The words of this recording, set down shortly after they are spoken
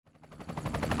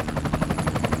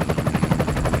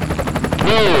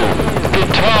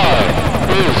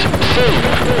guitar is safe.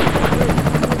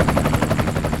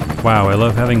 Wow, I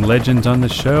love having legends on the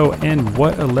show, and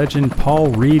what a legend Paul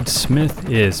Reed Smith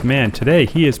is. Man, today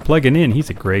he is plugging in. He's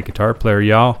a great guitar player,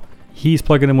 y'all. He's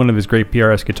plugging in one of his great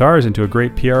PRS guitars into a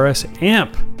great PRS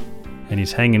amp, and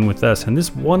he's hanging with us. And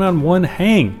this one-on-one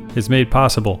hang is made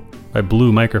possible by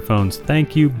Blue Microphones.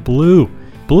 Thank you, Blue.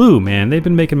 Blue, man, they've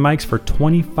been making mics for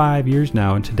 25 years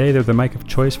now, and today they're the mic of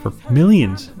choice for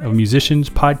millions of musicians,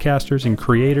 podcasters, and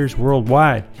creators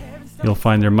worldwide. You'll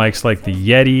find their mics like the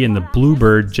Yeti and the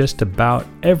Bluebird just about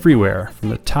everywhere, from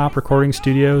the top recording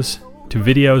studios to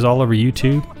videos all over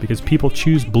YouTube, because people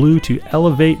choose Blue to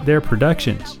elevate their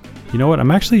productions. You know what?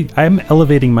 I'm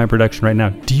elevating my production right now.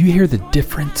 Do you hear the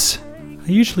difference? I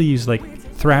usually use like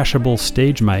thrashable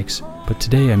stage mics, but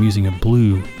today I'm using a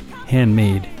Blue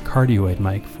handmade cardioid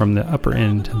mic from the upper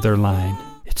end of their line.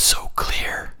 It's so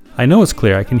clear. I know it's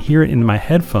clear. I can hear it in my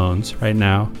headphones right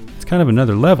now. It's kind of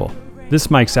another level. This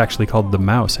mic's actually called the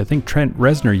Mouse. I think Trent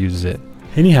Reznor uses it.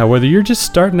 Anyhow, whether you're just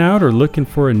starting out or looking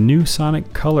for a new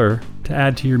sonic color to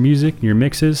add to your music and your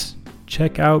mixes,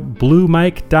 check out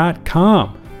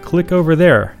bluemic.com. Click over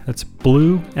there. That's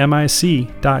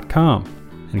bluemic.com.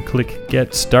 And click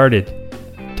Get Started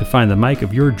to find the mic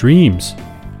of your dreams.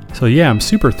 So yeah, I'm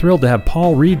super thrilled to have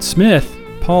Paul Reed Smith,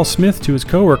 Paul Smith to his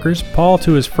coworkers, Paul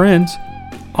to his friends,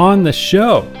 on the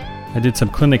show. I did some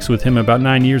clinics with him about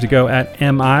 9 years ago at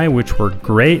MI, which were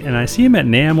great, and I see him at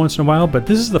NAMM once in a while, but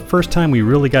this is the first time we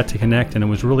really got to connect, and it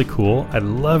was really cool. I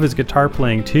love his guitar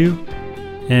playing too,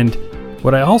 and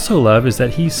what I also love is that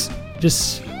he's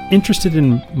just interested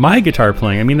in my guitar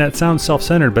playing. I mean, that sounds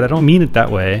self-centered, but I don't mean it that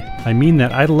way. I mean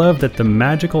that I love that the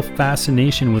magical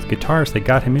fascination with guitars that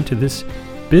got him into this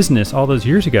business all those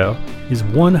years ago is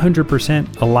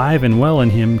 100% alive and well in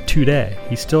him today.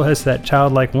 He still has that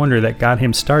childlike wonder that got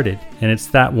him started, and it's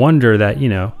that wonder that,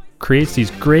 creates these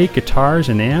great guitars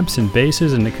and amps and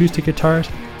basses and acoustic guitars,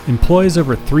 employs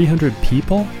over 300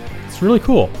 people. It's really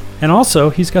cool. And also,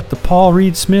 he's got the Paul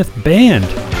Reed Smith Band.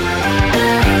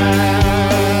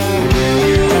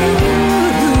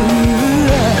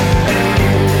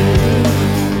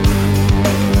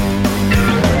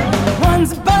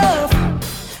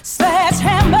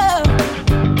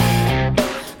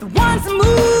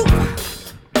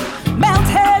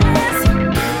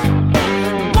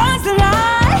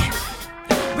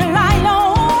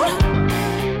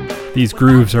 These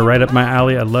grooves are right up my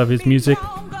alley. I love his music.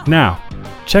 Now,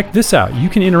 check this out. You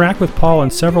can interact with Paul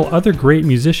and several other great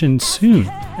musicians soon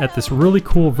at this really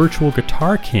cool virtual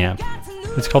guitar camp.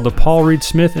 It's called the Paul Reed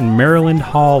Smith and Maryland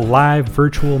Hall Live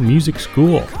Virtual Music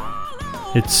School.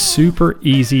 It's super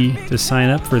easy to sign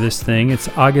up for this thing. It's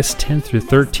August 10th through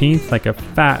 13th, like a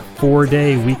fat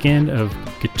 4-day weekend of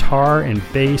guitar and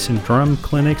bass and drum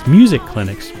clinics, music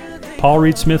clinics. Paul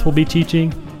Reed Smith will be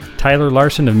teaching. Tyler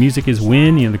Larson of Music Is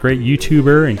Win, the great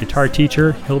YouTuber and guitar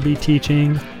teacher, he'll be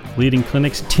teaching, leading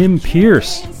clinics. Tim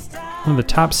Pierce, one of the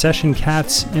top session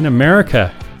cats in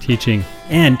America, teaching.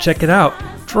 And check it out,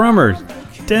 drummer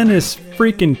Dennis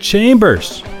freaking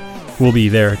Chambers will be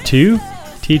there too,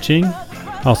 teaching.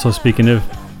 Also, speaking of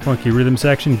funky rhythm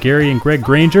section, Gary and Greg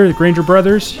Granger, the Granger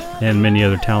brothers, and many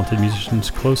other talented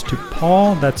musicians close to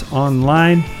Paul. That's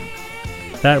online.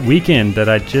 That weekend that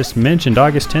I just mentioned,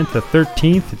 August 10th to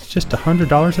 13th, it's just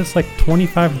 $100. That's like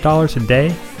 $25 a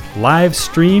day. Live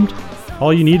streamed.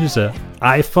 All you need is an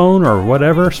iPhone or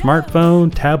whatever,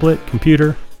 smartphone, tablet,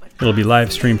 computer. It'll be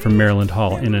live streamed from Maryland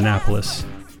Hall in Annapolis,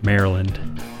 Maryland.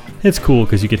 It's cool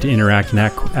because you get to interact and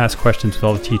ask questions with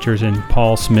all the teachers and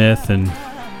Paul Smith, and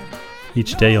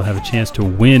each day you'll have a chance to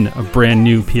win a brand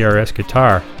new PRS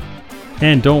guitar.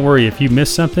 And don't worry, if you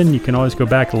miss something, you can always go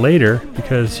back later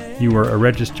because you were a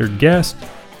registered guest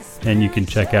and you can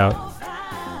check out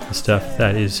the stuff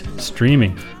that is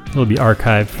streaming. It'll be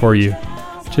archived for you.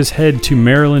 Just head to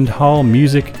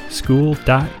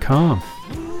MarylandHallMusicSchool.com.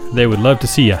 They would love to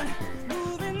see you.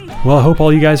 Well, I hope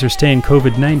all you guys are staying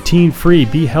COVID-19 free.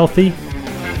 Be healthy.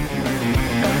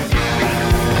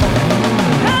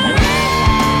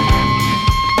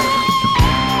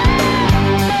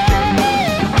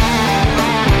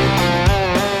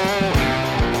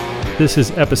 This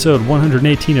is episode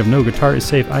 118 of No Guitar is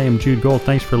Safe. I am Jude Gold.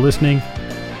 Thanks for listening.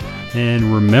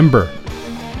 And remember,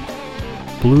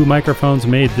 Blue Microphones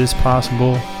made this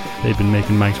possible. They've been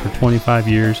making mics for 25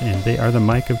 years, and they are the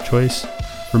mic of choice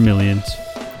for millions.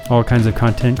 All kinds of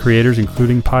content creators,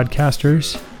 including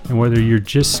podcasters. And whether you're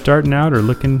just starting out or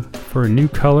looking for a new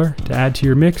color to add to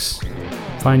your mix,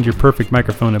 find your perfect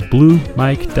microphone at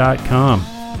bluemic.com.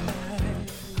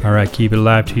 All right, keep it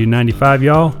alive to you 95,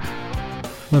 y'all.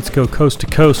 Let's go coast to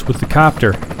coast with the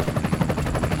copter.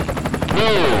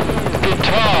 Blue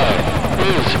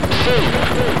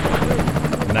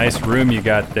Nice room you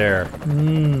got there.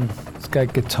 It's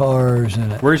got guitars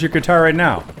in it. Where's your guitar right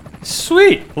now?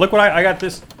 Sweet. Look what I got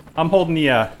this. I'm holding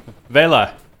the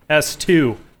Vela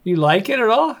S2. You like it at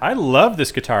all? I love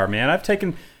this guitar, man.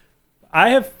 I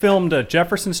have filmed a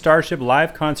Jefferson Starship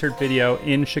live concert video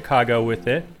in Chicago with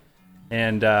it,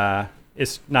 and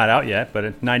it's not out yet, but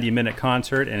a 90-minute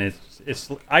concert, and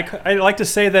I like to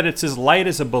say that it's as light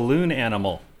as a balloon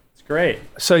animal. It's great.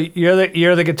 So you're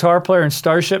the guitar player in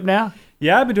Starship now?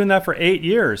 Yeah, I've been doing that for 8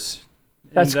 years.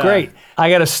 That's And, great.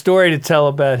 I got a story to tell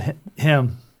about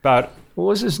him. About What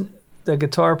was the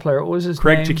guitar player? What was his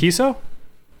Craig name? Chiquiso?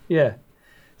 Yeah.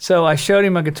 So I showed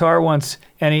him a guitar once,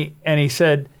 and he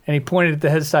said, and he pointed at the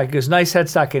headstock. He goes, "Nice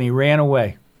headstock," and he ran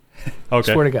away.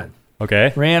 Okay. Swear to God,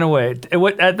 Okay. ran away.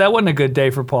 That wasn't a good day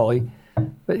for Paulie,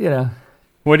 but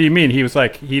What do you mean? He was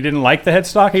like, he didn't like the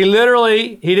headstock? he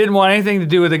didn't want anything to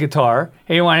do with the guitar.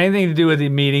 He didn't want anything to do with the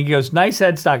meeting. He goes, "Nice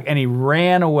headstock," and he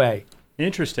ran away.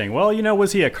 Interesting. Well,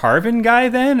 was he a Carvin guy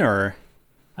then, or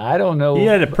I don't know. he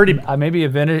had a pretty maybe a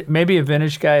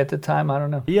vintage guy at the time. I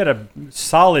don't know. He had a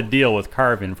solid deal with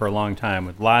Carvin for a long time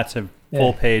with lots of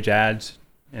full-page ads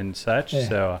and such. Yeah.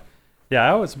 So,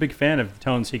 I was a big fan of the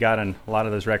tones he got on a lot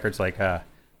of those records, like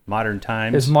Modern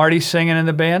Times. Is Marty singing in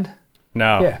the band?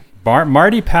 No. Yeah.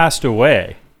 Marty passed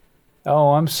away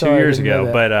Oh, I'm 2 sorry. years I didn't know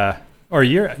ago, that. or a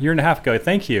year and a half ago.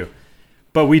 Thank you.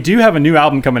 But we do have a new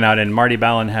album coming out, and Marty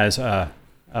Ballin has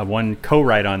one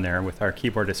co-write on there with our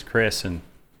keyboardist Chris, and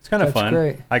it's kind of That's fun.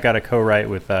 great. I got a co-write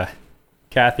with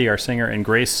Kathy, our singer, and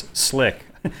Grace Slick.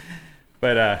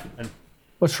 But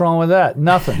What's wrong with that?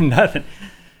 Nothing. nothing.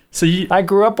 So I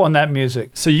grew up on that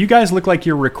music. so you guys look like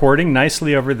you're recording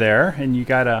nicely over there, and you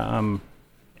got a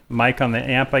mic on the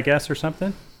amp, I guess, or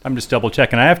something. I'm just double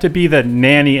checking. I have to be the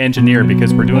nanny engineer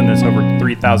because we're doing this over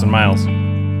 3,000 miles.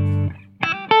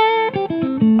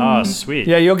 Oh, sweet.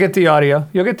 Yeah, you'll get the audio.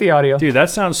 Dude, that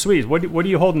sounds sweet. What are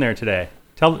you holding there today?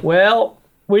 Well,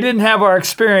 we didn't have our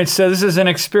experience, so this is an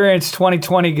Experience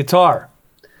 2020 guitar.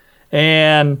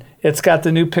 And it's got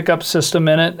the new pickup system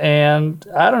in it, and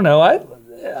I don't know,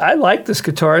 I like this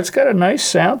guitar. It's got a nice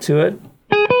sound to it.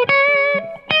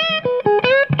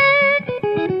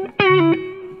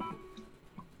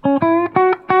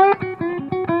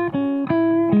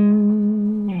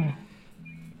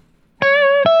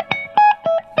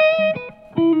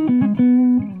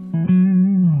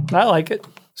 I like it.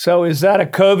 So is that a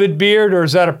COVID beard or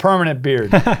is that a permanent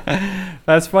beard?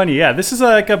 That's funny. Yeah, this is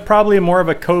like probably more of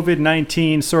a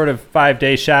COVID-19 sort of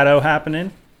 5-day shadow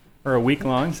happening, or a week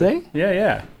long. See?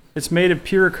 Yeah. It's made of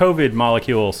pure COVID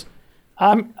molecules.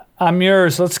 I'm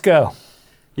yours. Let's go.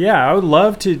 Yeah, I would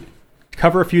love to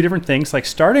cover a few different things, like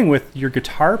starting with your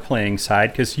guitar playing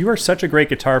side, because you are such a great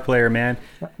guitar player, man.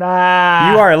 You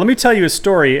are. Let me tell you a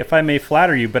story, if I may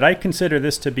flatter you, but I consider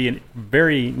this to be a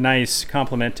very nice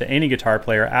compliment to any guitar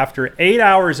player. After 8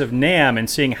 hours of NAMM and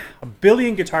seeing a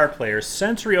billion guitar players,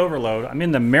 sensory overload, I'm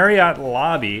in the Marriott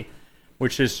lobby,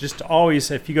 which is just always,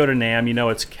 if you go to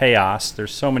NAMM, it's chaos.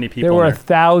 There's so many people There were in there.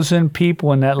 1,000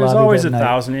 people in that lobby. There's always that night.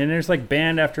 1,000, and there's like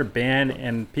band after band,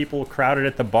 and people crowded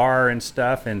at the bar and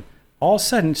stuff, and all of a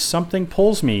sudden something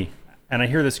pulls me, and I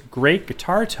hear this great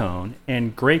guitar tone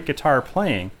and great guitar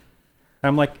playing. And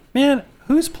I'm like, man,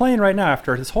 who's playing right now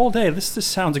after this whole day? This just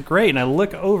sounds great. And I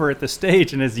look over at the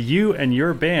stage, and it's you and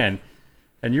your band,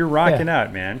 and you're rocking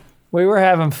out, man. We were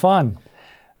having fun.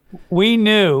 We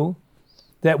knew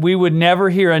that we would never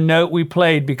hear a note we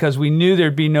played because we knew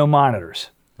there'd be no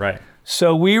monitors. Right.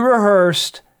 So we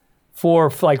rehearsed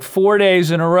for like 4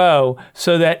 days in a row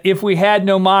so that if we had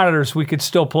no monitors, we could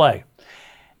still play.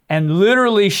 And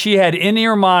literally, she had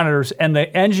in-ear monitors, and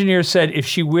the engineer said, if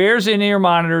she wears in-ear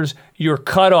monitors, you're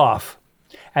cut off.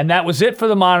 And that was it for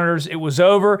the monitors. It was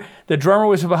over. The drummer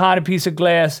was behind a piece of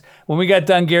glass. When we got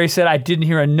done, Gary said, I didn't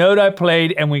hear a note I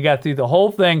played, and we got through the whole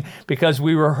thing because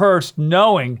we rehearsed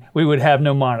knowing we would have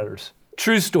no monitors.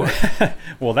 True story.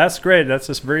 Well, that's great. That's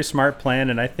a very smart plan,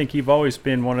 and I think you've always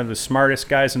been one of the smartest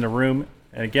guys in the room.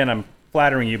 And again, I'm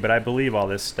flattering you, but I believe all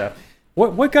this stuff.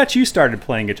 What got you started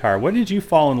playing guitar? What did you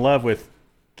fall in love with?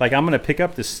 Like, I'm going to pick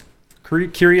up this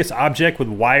curious object with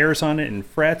wires on it and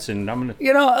frets, and I'm going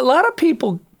to... A lot of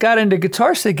people got into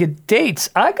guitars to get dates.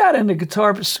 I got into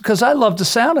guitar because I love the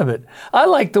sound of it. I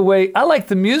like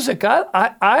the music.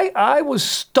 I was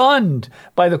stunned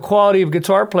by the quality of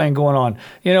guitar playing going on.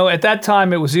 At that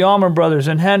time, it was the Allman Brothers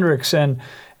and Hendrix, and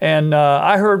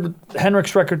I heard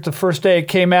Hendrix record the first day it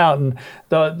came out, and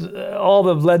all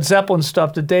the Led Zeppelin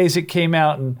stuff the days it came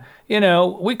out, and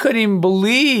we couldn't even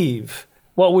believe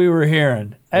what we were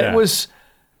hearing. Yeah. It was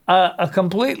a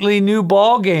completely new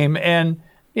ball game, and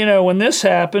when this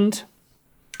happened,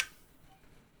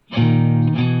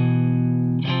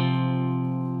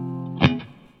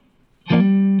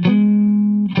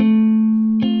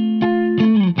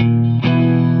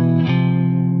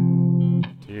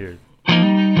 Dude.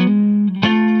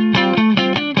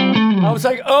 I was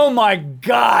like, oh my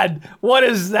God, what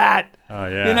is that? Oh,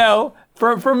 yeah. You know,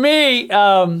 for me,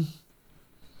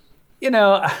 you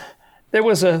know, there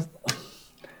was a,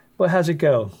 well, how's it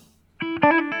go?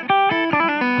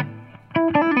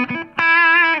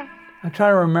 I'm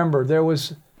trying to remember. There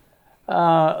was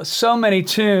so many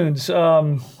tunes.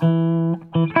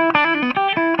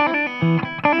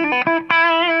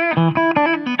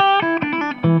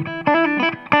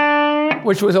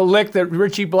 Which was a lick that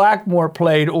Richie Blackmore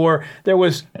played, or there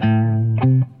was.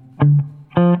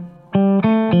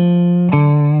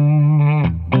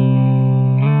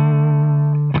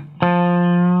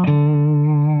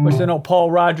 Was an old Paul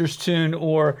Rogers tune,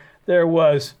 or there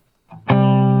was.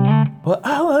 Well,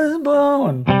 I was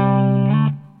born.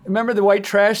 Remember the White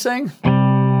Trash thing?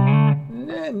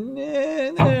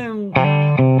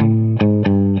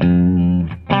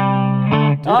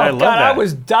 Dude, I love that. I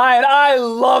was dying. I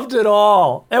loved it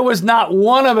all. There was not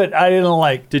one of it I didn't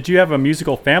like. Did you have a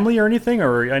musical family or anything?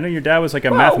 Or I know your dad was like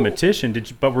a mathematician.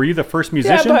 But were you the first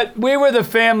musician? Yeah, but we were the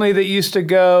family that used to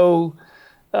go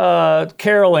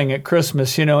caroling at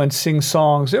Christmas, you know, and sing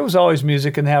songs. There was always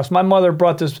music in the house. My mother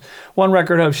brought this one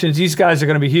record home. She said, these guys are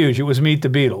going to be huge. It was Meet the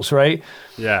Beatles, right?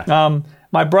 Yeah.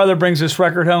 My brother brings this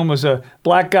record home. It was a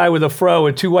black guy with a fro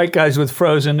and two white guys with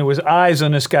fros, and there was eyes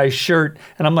on this guy's shirt.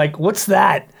 And I'm like, what's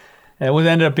that? And it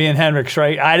ended up being Hendrix,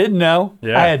 right? I didn't know.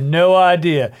 Yeah. I had no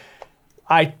idea.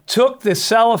 I took the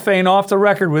cellophane off the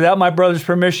record without my brother's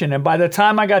permission, and by the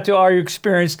time I got to Are You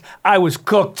Experienced, I was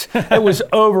cooked. It was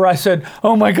over. I said,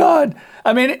 oh my God.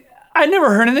 I mean, I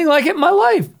never heard anything like it in my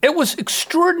life. It was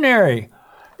extraordinary.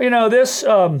 You know, this...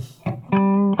 Yeah.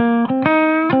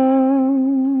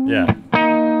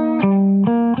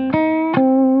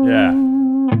 Yeah.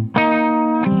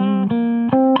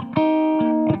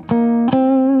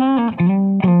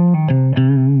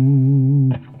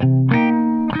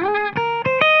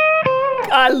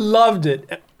 I loved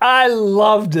it. I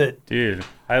loved it. Dude,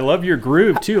 I love your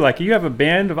groove too. Like you have a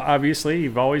band, obviously.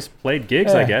 You've always played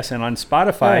gigs, I guess. And on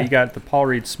Spotify, you got the Paul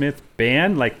Reed Smith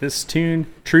Band. Like this tune,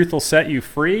 Truth Will Set You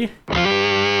Free.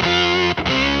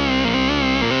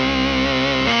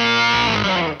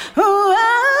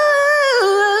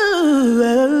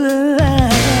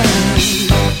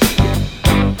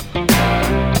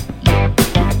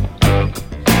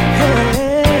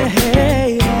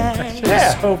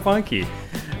 So funky.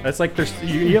 That's like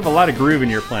you have a lot of groove in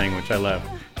your playing, which I love.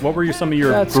 What were some of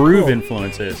your groove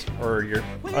influences, or your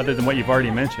other than what you've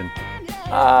already mentioned?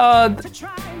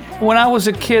 When I was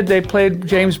a kid, they played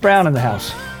James Brown in the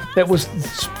house. That was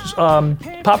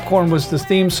Popcorn was the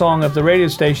theme song of the radio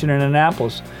station in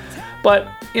Annapolis. But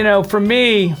you know, for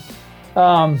me,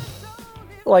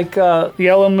 like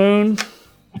Yellow Moon.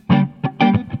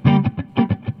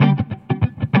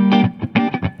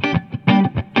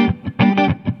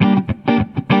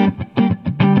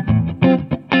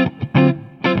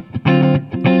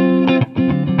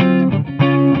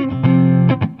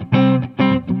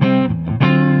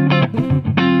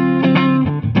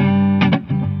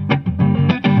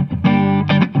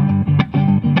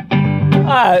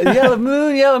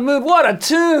 Yellow Moon, what a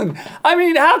tune. I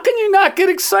mean, how can you not get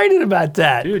excited about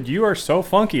that? Dude, you are so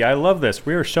funky. I love this.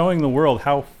 We are showing the world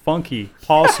how funky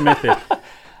Paul Smith is.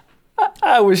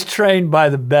 I was trained by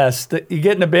the best. You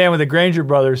get in a band with the Granger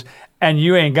Brothers, and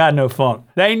you ain't got no funk.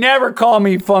 They never call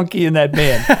me funky in that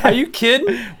band. Are you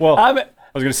kidding? Well, I was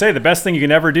going to say, the best thing you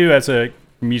can ever do as a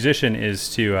musician is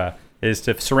to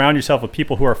surround yourself with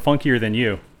people who are funkier than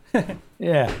you.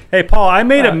 Yeah. Hey, Paul, I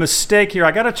made a mistake here.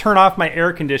 I got to turn off my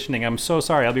air conditioning. I'm so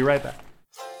sorry. I'll be right back.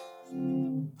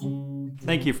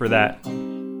 Thank you for that.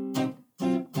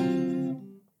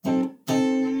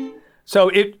 So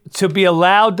to be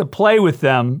allowed to play with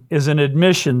them is an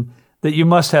admission that you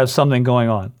must have something going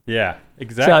on. Yeah,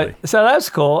 exactly. So that's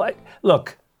cool.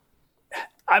 Look,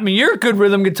 I mean, you're a good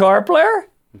rhythm guitar player.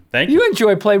 Thank you. You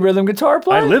enjoy playing rhythm guitar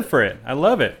playing? I live for it. I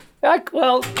love it.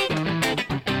 Well...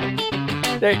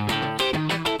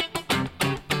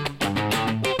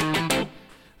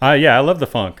 Yeah, I love the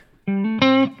funk.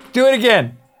 Do it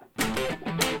again.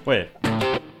 Wait.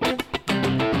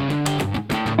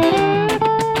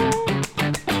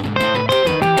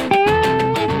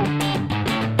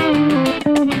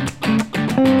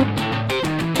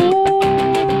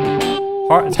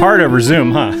 It's hard to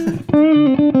resume, huh?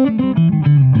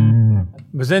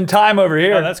 Was was in time over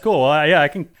here. Oh, that's cool. Well, yeah, I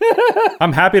can.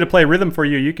 I'm happy to play rhythm for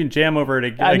you. You can jam over it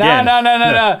again.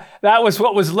 No. That was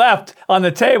what was left on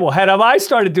the table. Had I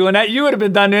started doing that, you would have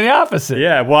been done the opposite.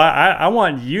 Yeah. Well, I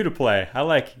want you to play. I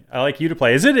like you to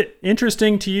play. Is it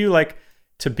interesting to you, like,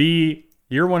 to be?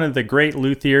 You're one of the great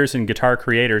luthiers and guitar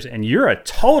creators, and you're a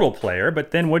total player.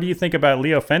 But then, what do you think about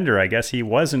Leo Fender? I guess he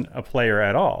wasn't a player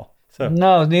at all. So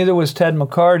no, neither was Ted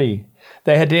McCarty.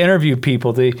 They had to interview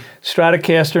people. The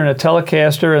Stratocaster and the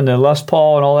Telecaster and the Les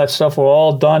Paul and all that stuff were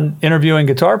all done interviewing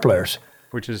guitar players.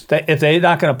 Which is if they're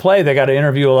not going to play, they got to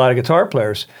interview a lot of guitar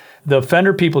players. The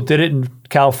Fender people did it in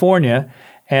California,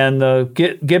 and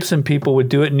the Gibson people would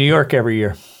do it in New York every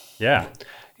year. Yeah.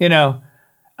 You know,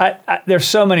 there's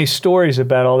so many stories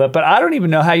about all that, but I don't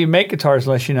even know how you make guitars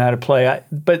unless you know how to play.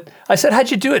 But I said, how'd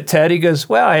you do it, Ted? He goes,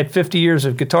 well, I had 50 years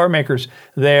of guitar makers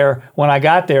there. When I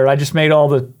got there, I just made all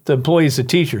the employees the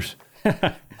teachers.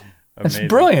 It's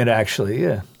brilliant, actually,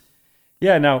 yeah.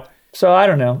 Yeah, no. So I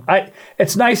don't know.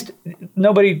 It's nice.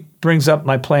 Nobody brings up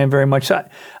my playing very much.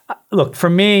 Look, for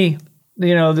me,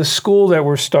 you know, the school that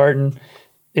we're starting,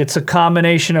 it's a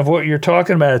combination of what you're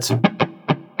talking about. It's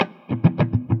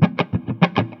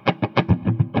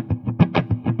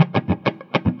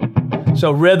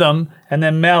so rhythm and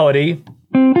then melody.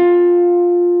 Oh,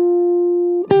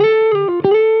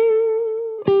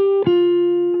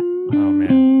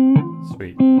 man.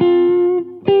 Sweet.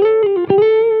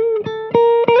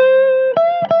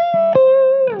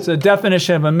 So the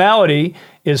definition of a melody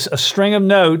is a string of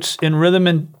notes in rhythm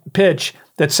and pitch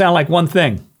that sound like one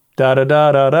thing. Da da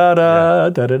da da da da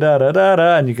da da da da da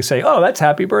da, and you can say, "Oh, that's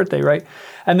Happy Birthday," right?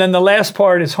 And then the last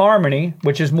part is harmony,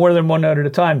 which is more than one note at a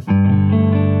time.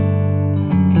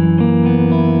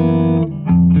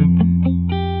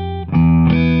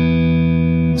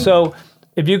 So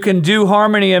if you can do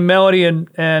harmony and melody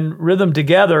and rhythm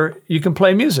together, you can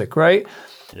play music, right?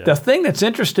 Yeah. The thing that's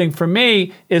interesting for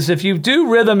me is if you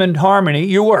do rhythm and harmony,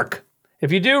 you work.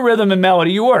 If you do rhythm and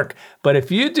melody, you work. But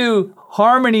if you do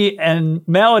harmony and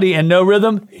melody and no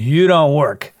rhythm, you don't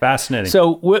work. Fascinating.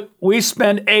 So we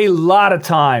spend a lot of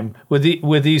time with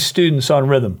these students on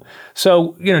rhythm.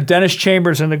 So, you know, Dennis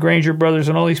Chambers and the Granger brothers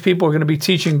and all these people are going to be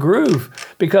teaching groove,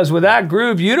 because without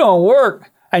groove, you don't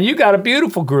work. And you got a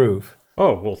beautiful groove.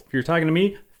 Oh, well, if you're talking to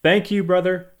me, thank you,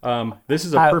 brother. This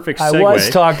is a perfect segue. I was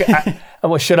talking.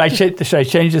 Well, should I change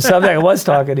the subject? I was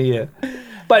talking to you.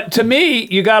 But to me,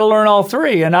 you got to learn all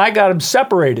three, and I got them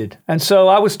separated. And so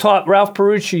I was taught, Ralph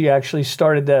Perucci actually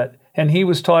started that, and he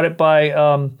was taught it by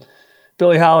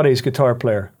Billie Holiday's guitar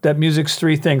player. That music's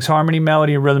three things: harmony,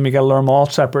 melody, and rhythm. You got to learn them all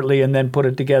separately and then put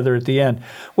it together at the end,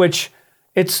 which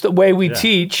it's the way we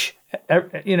teach,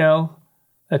 you know.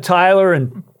 Tyler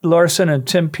and Larson and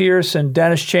Tim Pierce and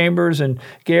Dennis Chambers and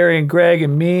Gary and Greg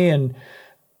and me and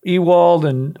Ewald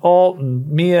and Alt and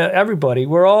Mia, everybody.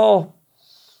 We're all,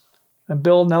 and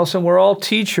Bill Nelson, we're all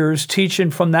teachers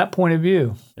teaching from that point of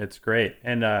view. It's great.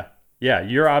 And yeah,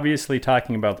 you're obviously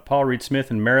talking about the Paul Reed Smith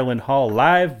and Marilyn Hall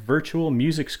Live Virtual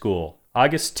Music School,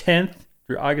 August 10th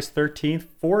through August 13th,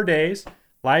 4 days,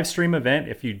 live stream event.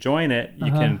 If you join it,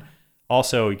 you can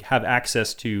also have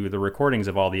access to the recordings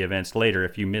of all the events later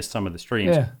if you missed some of the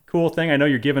streams. Yeah. Cool thing. I know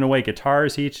you're giving away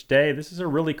guitars each day. This is a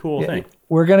really cool thing.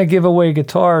 We're going to give away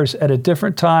guitars at a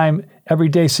different time every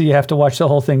day, so you have to watch the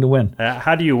whole thing to win.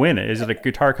 How do you win it? Is it a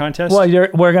guitar contest? Well,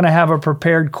 we're going to have a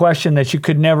prepared question that you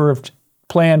could never have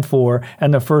planned for,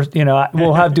 and the first, you know,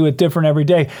 we'll have to do it different every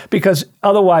day, because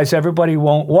otherwise everybody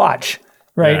won't watch,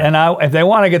 right? Yeah. And if they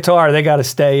want a guitar, they got to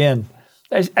stay in.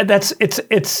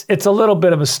 It's a little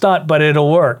bit of a stunt, but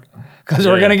it'll work, because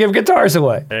we're going to give guitars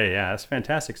away. Hey, yeah, that's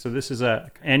fantastic. So this is a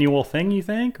annual thing, you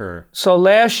think, or? So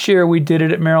last year we did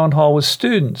it at Maryland Hall with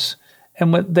students,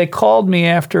 and when they called me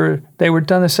after they were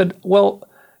done, they said, "Well,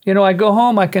 you know, I go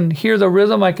home, I can hear the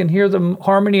rhythm, I can hear the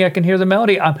harmony, I can hear the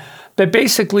melody. But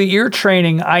basically, ear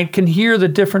training, I can hear the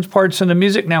different parts in the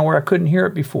music now where I couldn't hear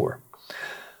it before."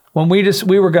 When we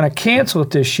were going to cancel it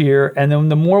this year, and then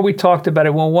the more we talked about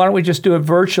it, well, why don't we just do it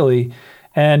virtually?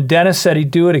 And Dennis said he'd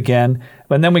do it again.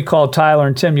 But then we called Tyler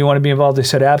and Tim, "You want to be involved?" They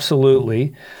said,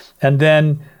 "Absolutely." And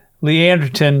then Lee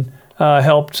Anderton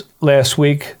helped last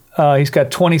week. He's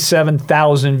got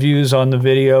 27,000 views on the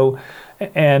video.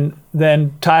 And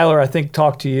then Tyler, I think,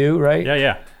 talked to you, right?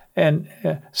 Yeah. And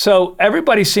so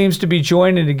everybody seems to be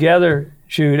joining together,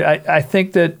 Jude. I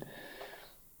think that...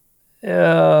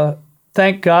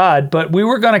 thank God, but we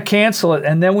were going to cancel it,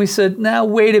 and then we said, "Now,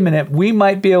 wait a minute, we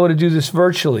might be able to do this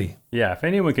virtually." Yeah, if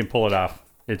anyone can pull it off,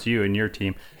 it's you and your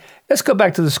team. Let's go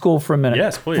back to the school for a minute.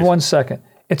 Yes, please. For 1 second.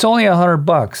 It's only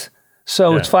 $100,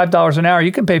 so it's $5 an hour.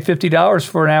 You can pay $50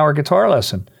 for an hour guitar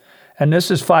lesson, And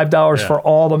this is $5 for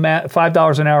all the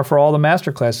 $5 an hour for all the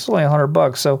master classes. It's only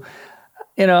 $100. So,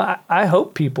 I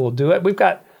hope people will do it. We've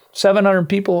got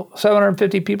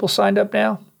 750 people signed up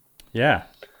now. Yeah.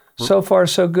 So far,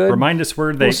 so good. Remind us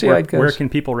where can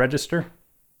people register?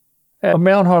 At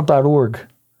MarylandHall.org.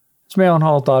 It's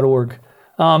MarylandHall.org.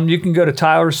 You can go to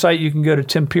Tyler's site. You can go to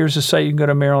Tim Pierce's site. You can go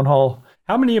to Maryland Hall.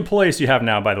 How many employees do you have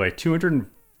now, by the way?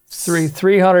 356.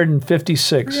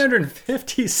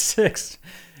 356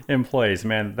 employees,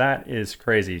 man. That is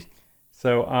crazy.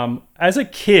 So, as a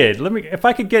kid, if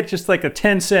I could get just like a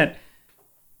 10-cent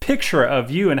picture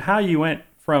of you and how you went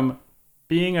from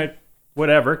being a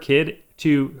whatever kid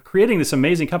to creating this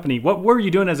amazing company. What were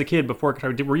you doing as a kid before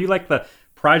guitar? Were you like the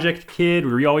project kid?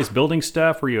 Were you always building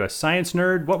stuff? Were you a science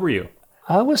nerd? What were you?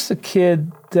 I was the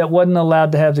kid that wasn't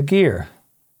allowed to have the gear.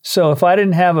 So if I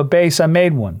didn't have a bass, I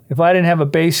made one. If I didn't have a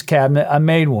bass cabinet, I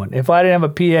made one. If I didn't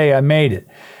have a PA, I made it.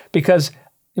 Because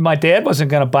my dad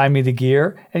wasn't going to buy me the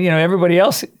gear. And, everybody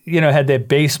else, had their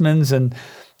Bassmans and,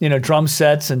 drum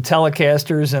sets and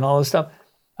Telecasters and all this stuff.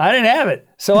 I didn't have it.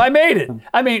 So I made it.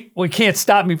 I mean, we can't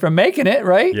stop me from making it,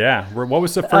 right? Yeah. What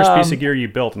was the first piece of gear you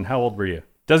built and how old were you?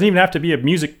 Doesn't even have to be a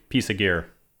music piece of gear.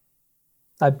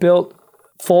 I built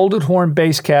folded horn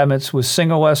bass cabinets with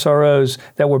single SROs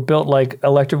that were built like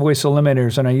electric voice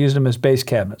eliminators, and I used them as bass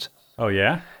cabinets. Oh,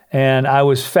 yeah? And I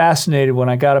was fascinated when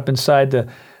I got up inside the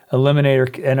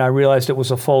eliminator and I realized it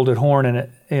was a folded horn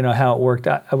and how it worked.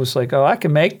 I was like, oh, I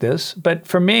can make this. But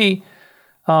for me,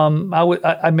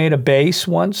 I made a bass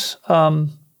once. I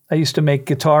used to make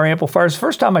guitar amplifiers. The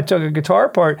first time I took a guitar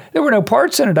apart, there were no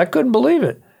parts in it. I couldn't believe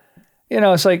it.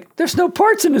 It's like, there's no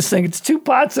parts in this thing. It's 2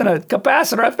 pots and a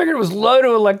capacitor. I figured it was low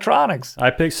to electronics.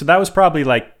 So that was probably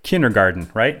like kindergarten,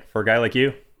 right? For a guy like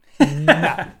you?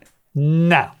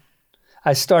 No.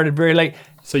 I started very late.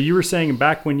 So you were saying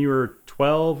back when you were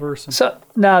 12 or something? So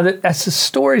now the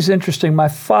story's interesting. My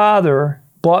father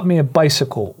bought me a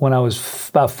bicycle when I was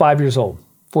about 4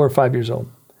 or 5 years old.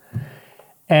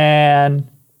 And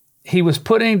he was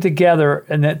putting together,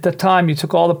 and at the time you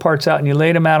took all the parts out and you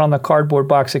laid them out on the cardboard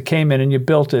box that came in and you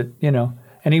built it,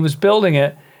 and he was building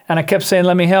it. And I kept saying,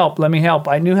 let me help.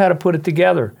 I knew how to put it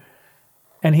together.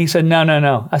 And he said,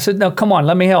 no. I said, no, come on,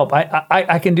 let me help.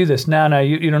 I can do this. No,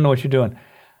 you don't know what you're doing.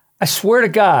 I swear to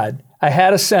God, I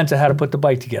had a sense of how to put the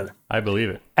bike together. I believe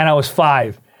it. And I was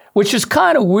 5, which is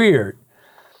kind of weird.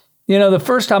 The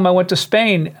first time I went to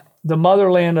Spain, the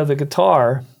motherland of the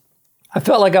guitar, I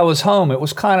felt like I was home. It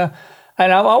was kind of,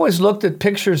 and I've always looked at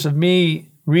pictures of me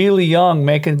really young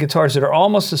making guitars that are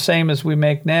almost the same as we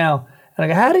make now. And I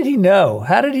go, how did he know?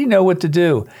 How did he know what to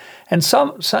do? And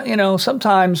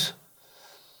sometimes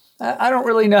I don't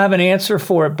really have an answer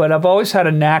for it, but I've always had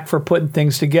a knack for putting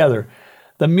things together.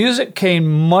 The music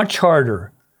came much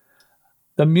harder.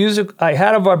 The music, I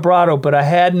had a vibrato, but I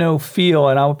had no feel,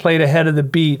 and I played ahead of the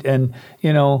beat, and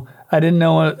I didn't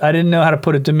know how to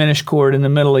put a diminished chord in the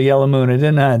middle of Yellow Moon. I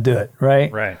didn't know how to do it,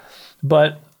 right? Right.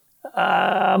 But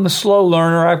I'm a slow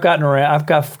learner.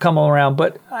 I've come around,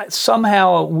 but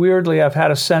somehow, weirdly, I've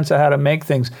had a sense of how to make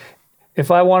things.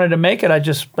 If I wanted to make it, I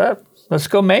just let's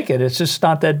go make it. It's just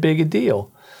not that big a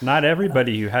deal. Not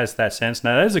everybody who has that sense.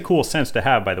 Now, that is a cool sense to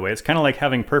have, by the way. It's kind of like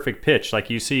having perfect pitch.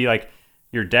 Like you see, like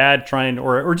your dad trying,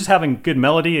 or just having good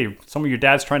melody. Some of your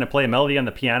dad's trying to play a melody on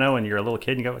the piano, and you're a little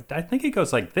kid, and you go, I think it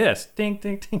goes like this, ding,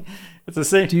 ding, ding. It's the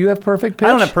same. Do you have perfect pitch?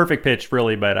 I don't have perfect pitch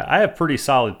really, but I have pretty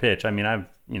solid pitch. I mean, I've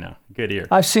good ear.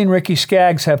 I've seen Ricky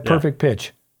Skaggs have perfect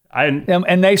pitch.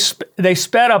 And they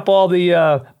sped up all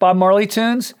the Bob Marley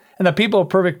tunes, and the people of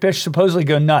perfect pitch supposedly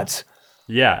go nuts.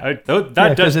 Yeah,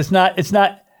 because it's not in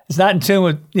tune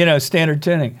with standard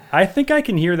tuning. I think I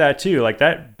can hear that too. Like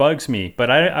that bugs me, but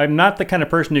I'm not the kind of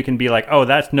person who can be like, oh,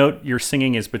 that note you're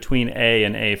singing is between A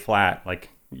and A flat. Like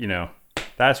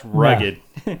that's rugged.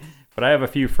 No. But I have a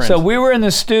few friends. So we were in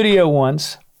the studio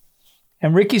once,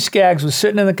 and Ricky Skaggs was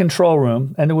sitting in the control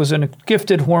room, and there was a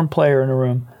gifted horn player in the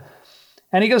room,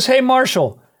 and he goes, "Hey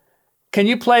Marshall, can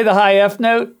you play the high F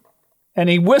note?" And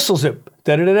he whistles it.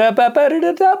 And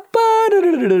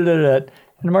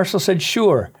Marshall said,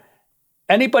 "Sure."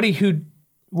 Anybody who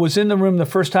was in the room the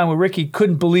first time with Ricky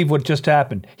couldn't believe what just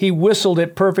happened. He whistled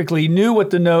it perfectly, knew what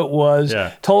the note was,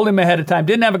 told him ahead of time,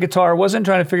 didn't have a guitar, wasn't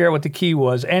trying to figure out what the key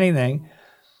was, anything.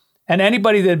 And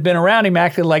anybody that had been around him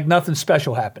acted like nothing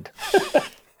special happened.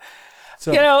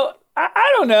 So,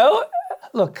 I don't know.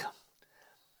 Look,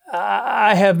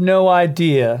 I have no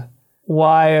idea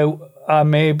why I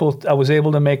was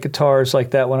able to make guitars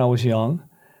like that when I was young.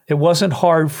 It wasn't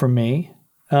hard for me.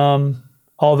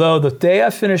 Although the day I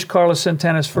finished Carlos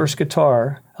Santana's first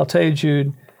guitar, I'll tell you,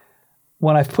 Jude,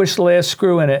 when I pushed the last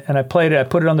screw in it and I played it, I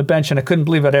put it on the bench and I couldn't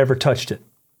believe I'd ever touched it.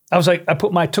 I was like,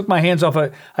 took my hands off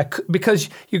it because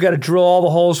you got to drill all the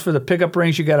holes for the pickup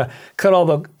rings. You got to cut all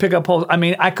the pickup holes. I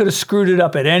mean, I could have screwed it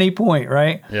up at any point,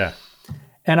 right? Yeah.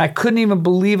 And I couldn't even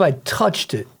believe I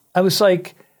touched it. I was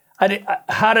like,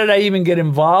 how did I even get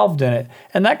involved in it?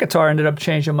 And that guitar ended up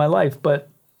changing my life. But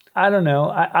I don't know.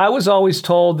 I was always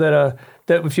told that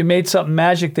if you made something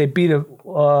magic, they beat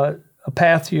a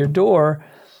path to your door.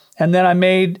 And then I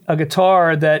made a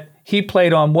guitar that he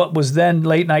played on what was then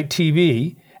late night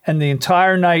TV. And the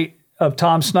entire night of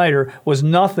Tom Snyder was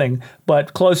nothing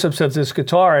but close-ups of this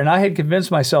guitar. And I had convinced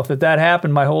myself that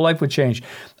happened, my whole life would change.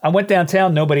 I went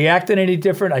downtown. Nobody acted any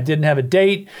different. I didn't have a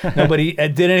date. Nobody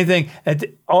did anything.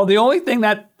 The only thing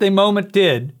that the moment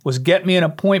did was get me an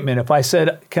appointment. If I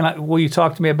said, will you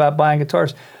talk to me about buying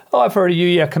guitars? Oh, I've heard of you.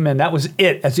 Yeah, come in. That was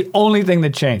it. That's the only thing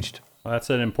that changed. Well,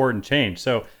 that's an important change.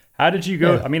 So how did you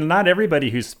go? Yeah. I mean, not everybody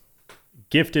who's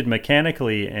gifted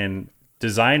mechanically and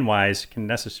design-wise can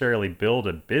necessarily build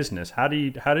a business. How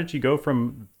did you go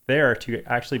from there to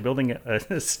actually building an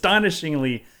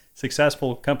astonishingly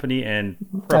successful company? And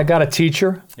I got a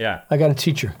teacher. Yeah. I got a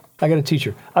teacher. I've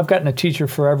gotten a teacher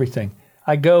for everything.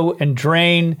 I go and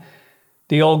drain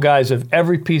the old guys of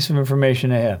every piece of information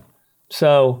they have.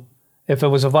 So if it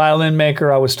was a violin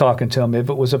maker, I was talking to him. If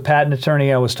it was a patent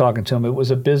attorney, I was talking to him. If it was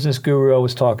a business guru, I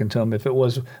was talking to him. If it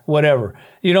was whatever.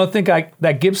 You don't think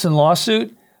that Gibson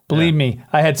lawsuit? Believe me,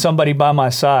 I had somebody by my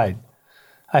side.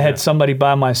 Somebody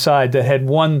by my side that had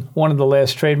won one of the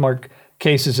last trademark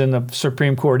cases in the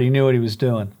Supreme Court. He knew what he was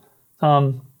doing.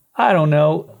 I don't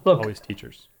know. Look, always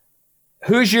teachers.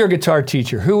 Who's your guitar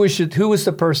teacher? Who was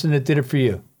the person that did it for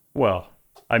you? Well,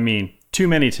 I mean, too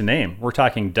many to name. We're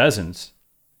talking dozens.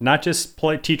 Not just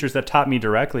teachers that taught me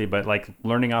directly, but like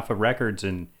learning off of records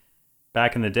and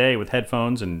back in the day with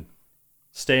headphones and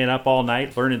staying up all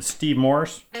night learning Steve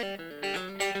Morse.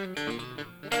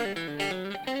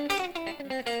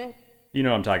 You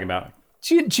know what I'm talking about.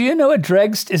 Do you know a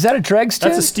Dregs? Is that a Dregs tune?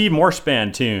 That's a Steve Morse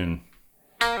band tune.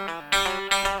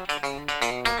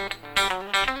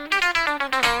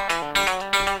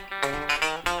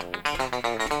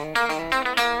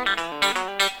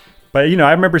 But,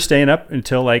 I remember staying up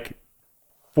until like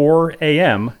 4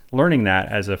 a.m. learning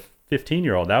that as a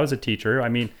 15-year-old. That was a teacher. I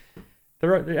mean, I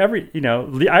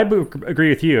agree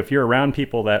with you. If you're around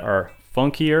people that are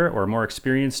funkier or more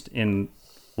experienced in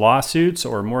lawsuits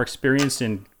or more experienced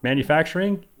in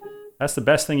manufacturing, that's the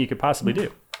best thing you could possibly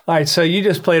do. All right, so you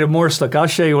just played a Morse lick. I'll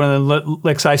show you one of the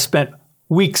licks I spent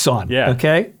weeks on. Yeah.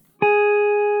 Okay?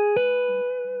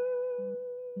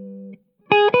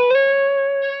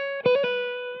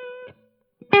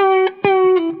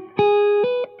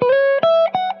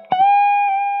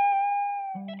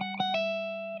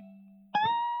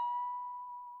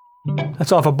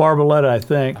 That's off of Barbarella, I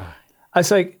think. I was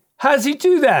like, how does he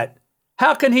do that?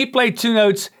 How can he play two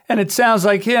notes and it sounds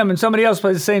like him and somebody else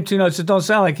plays the same two notes that don't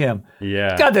sound like him?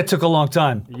 Yeah. God, that took a long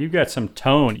time. You got some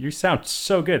tone. You sound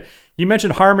so good. You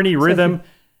mentioned harmony, rhythm,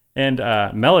 and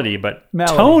melody, but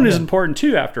tone is important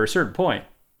too after a certain point.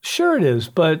 Sure it is,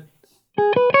 but...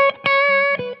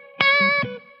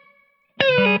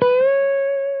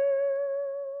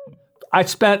 I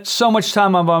spent so much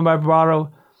time on my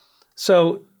vibrato,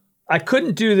 so I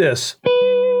couldn't do this,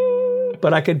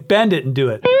 but I could bend it and do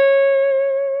it,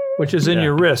 which is in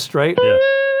your wrist, right? Yeah.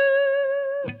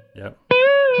 Yep.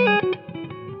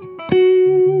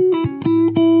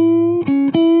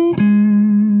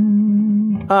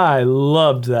 I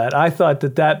loved that. I thought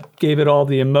that gave it all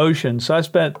the emotion. So I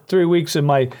spent 3 weeks in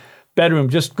my bedroom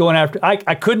just going after. I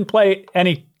couldn't play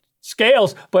any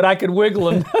scales, but I could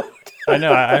wiggle them. I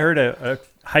know. I heard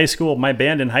my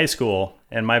band in high school,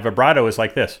 and my vibrato was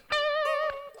like this.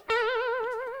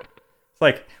 It's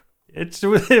like, it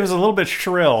was a little bit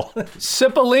shrill.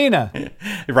 Cipollina.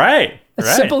 Right.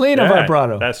 Cipollina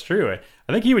vibrato. That's true.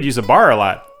 I think he would use a bar a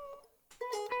lot.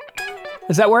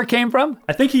 Is that where it came from?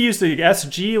 I think he used the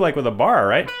SG like with a bar,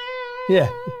 right? Yeah.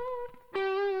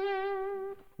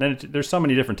 Then there's so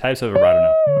many different types of vibrato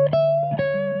now.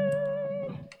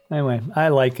 Anyway, I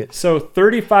like it. So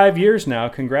 35 years now.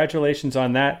 Congratulations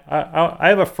on that. I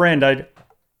have a friend.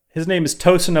 His name is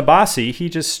Tosin Abasi. He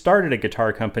just started a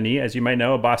guitar company. As you might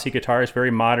know, Abasi guitar is very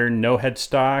modern, no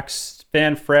headstocks,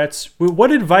 span frets.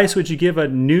 What advice would you give a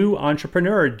new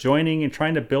entrepreneur joining and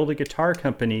trying to build a guitar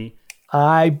company?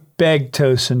 I begged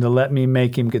Tosin to let me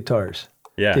make him guitars.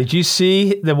 Yeah. Did you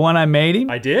see the one I made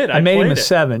him? I did. I made him a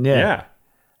 7, yeah. Yeah.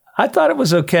 I thought it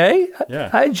was okay. Yeah.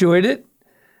 I enjoyed it.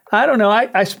 I don't know.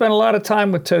 I spent a lot of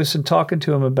time with Tosin talking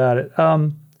to him about it.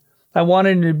 I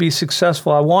wanted him to be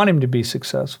successful. I want him to be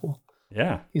successful.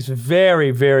 Yeah. He's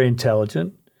very, very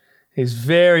intelligent. He's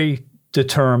very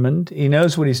determined. He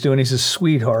knows what he's doing. He's a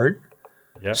sweetheart.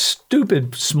 Yep.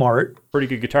 Stupid smart. Pretty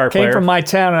good guitar player. Came from my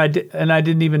town, and I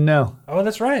didn't even know. Oh,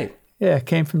 that's right. Yeah,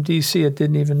 came from D.C. I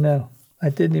didn't even know.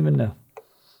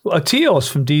 Well, Teal is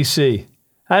from D.C.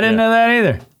 I didn't know that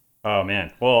either. Oh,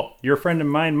 man. Well, you're a friend of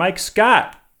mine, Mike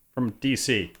Scott from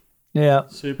D.C. Yeah.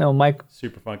 No, Mike.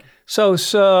 Super funky.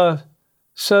 So's the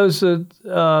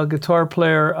guitar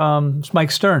player, it's Mike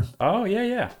Stern. Oh,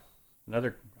 yeah.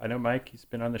 I know Mike. He's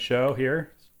been on the show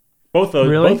here. Both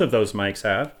of those Mikes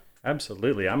have.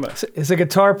 Absolutely. He's a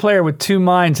guitar player with two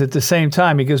minds at the same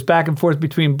time. He goes back and forth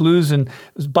between blues and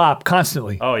bop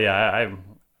constantly. Oh, yeah.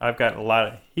 I've got a lot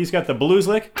of... He's got the blues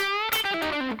lick.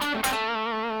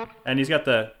 And he's got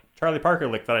the Charlie Parker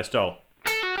lick that I stole.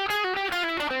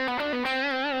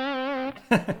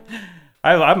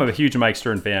 I'm a huge Mike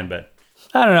Stern fan, but...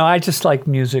 I don't know. I just like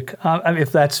music,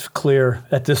 if that's clear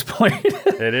at this point.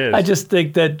 It is. I just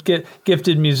think that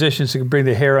gifted musicians can bring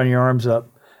the hair on your arms up.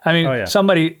 I mean,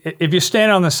 somebody, if you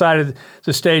stand on the side of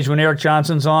the stage when Eric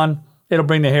Johnson's on, it'll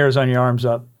bring the hairs on your arms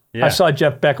up. Yeah. I saw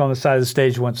Jeff Beck on the side of the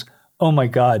stage once. Oh, my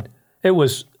God. It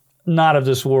was not of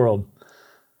this world.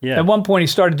 Yeah. At one point, he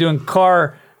started doing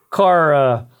car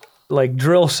like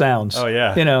drill sounds. Oh,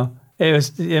 yeah. You know, it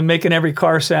was making every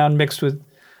car sound mixed with...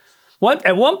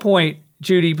 At one point,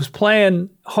 Judy was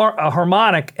playing a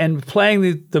harmonic and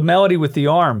playing the melody with the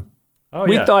arm. Oh,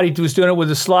 we thought he was doing it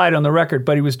with a slide on the record,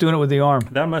 but he was doing it with the arm.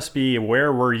 That must be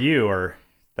Where Were You, or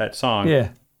that song.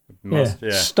 Yeah.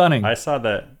 Stunning. I saw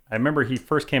that. I remember he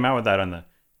first came out with that on the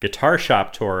Guitar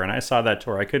Shop tour, and I saw that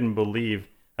tour. I couldn't believe,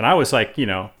 and I was like,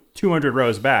 200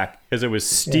 rows back, because it was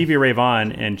Stevie Ray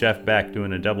Vaughan and Jeff Beck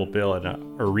doing a double bill at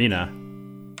an arena.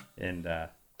 And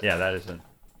that is an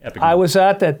epic. I was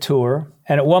at that tour,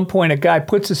 and at one point a guy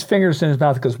puts his fingers in his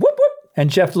mouth and goes, whoop, whoop. And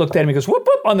Jeff looked at him and goes, whoop,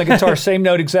 whoop, on the guitar, same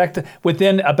note exact,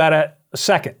 within about a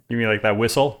second. You mean like that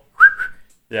whistle?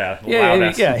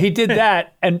 Yeah. He did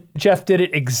that, and Jeff did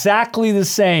it exactly the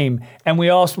same. And we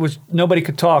also nobody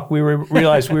could talk. We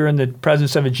realized we were in the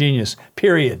presence of a genius.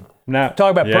 Period. Now,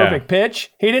 talk about perfect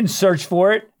pitch. He didn't search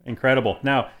for it. Incredible.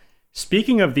 Now,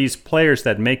 speaking of these players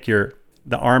that make the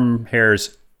arm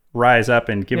hairs rise up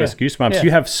and give us goosebumps,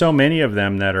 you have so many of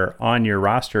them that are on your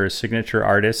roster as signature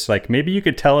artists. Like, maybe you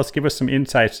could give us some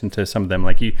insights into some of them.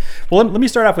 Like let me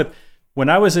start off with, when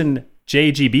I was in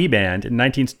JGB band in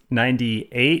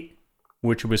 1998,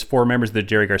 which was 4 members of the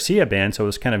Jerry Garcia band, so it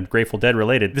was kind of Grateful Dead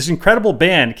related. This incredible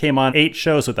band came on 8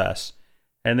 shows with us,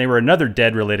 and they were another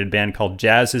Dead related band called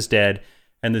Jazz is Dead,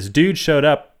 and this dude showed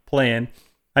up playing.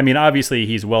 I mean, obviously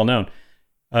he's well known.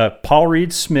 Paul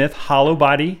Reed Smith, Hollow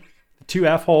Body, 2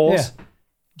 F-holes. Yeah.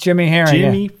 Jimmy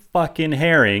Herring. Fucking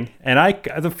Herring. And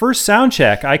the first sound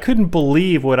check, I couldn't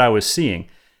believe what I was seeing.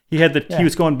 He had he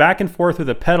was going back and forth with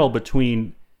a pedal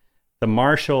between the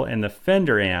Marshall and the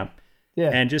Fender amp. Yeah.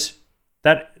 And just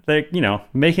that,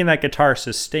 making that guitar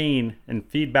sustain and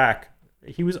feedback.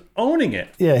 He was owning it.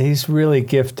 Yeah, he's really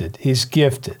gifted. He's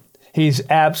gifted. He's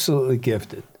absolutely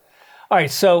gifted. All right,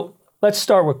 so let's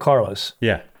start with Carlos.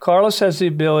 Yeah. Carlos has the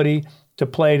ability to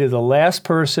play to the last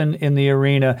person in the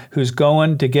arena who's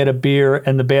going to get a beer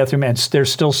in the bathroom, and they're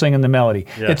still singing the melody.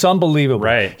 Yeah. It's unbelievable.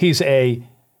 Right. He's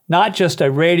not just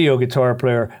a radio guitar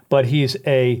player, but he's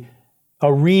a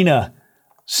arena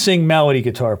sing melody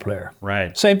guitar player.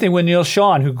 Right. Same thing with Neil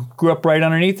Sean, who grew up right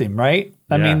underneath him, right?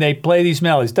 I mean, they play these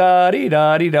melodies.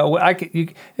 Da-dee-da-dee-da.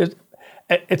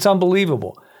 It's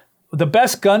unbelievable. The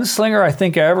best gunslinger I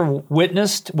think I ever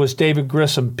witnessed was David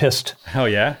Grissom pissed. Oh,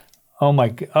 yeah? Oh my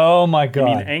God! You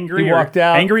mean angry? He walked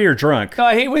out. Angry or drunk? No,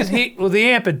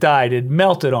 the amp had died. It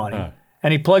melted on him,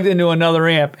 and he plugged into another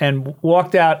amp and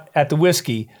walked out at the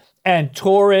whiskey and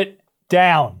tore it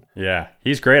down. Yeah,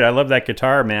 he's great. I love that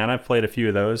guitar, man. I've played a few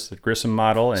of those, the Grissom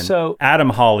model, and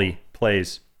Adam Hawley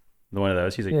plays one of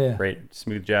those. He's a great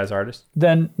smooth jazz artist.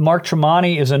 Then Mark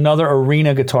Tremonti is another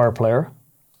arena guitar player.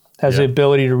 Has the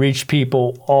ability to reach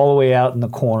people all the way out in the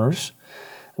corners.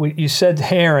 You said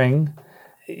Herring.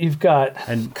 You've got,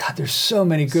 there's so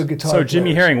many good guitar players. So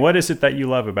Jimmy Herring, what is it that you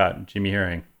love about Jimmy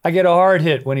Herring? I get a hard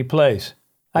hit when he plays.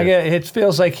 It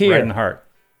feels like here. Right in the heart.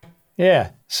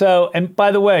 Yeah. So, and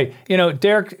by the way,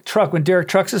 Derek Truck, when Derek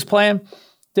Trucks is playing,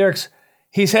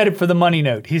 he's headed for the money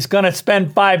note. He's going to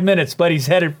spend 5 minutes, but he's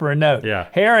headed for a note. Yeah.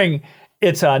 Herring,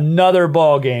 it's another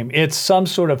ball game. It's some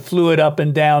sort of fluid up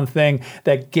and down thing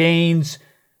that gains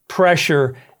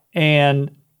pressure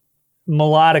and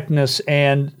melodicness,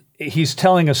 and he's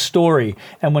telling a story.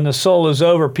 And when the solo's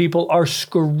over, people are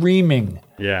screaming.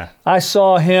 Yeah. I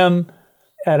saw him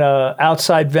at a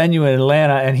outside venue in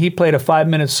Atlanta, and he played a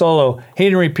 5-minute solo. He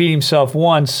didn't repeat himself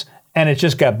once, And it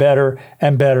just got better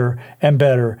and better and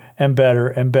better and better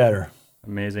and better.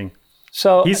 Amazing.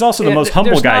 So he's also the most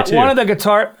humble guy too. One of the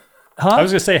guitar, I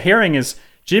was gonna say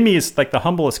Jimmy is like the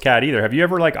humblest cat either. Have you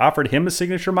ever like offered him a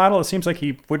signature model? It seems like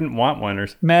he wouldn't want one. Or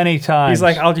many times. He's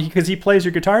like, because he plays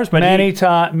your guitars, but many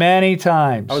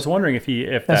times. I was wondering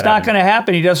if that's not going to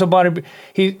happen. He doesn't want to.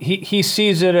 He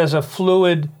sees it as a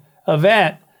fluid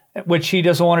event, which he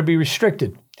doesn't want to be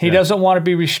restricted. He doesn't want to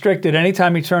be restricted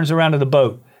anytime he turns around to the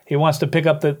boat. He wants to pick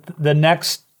up the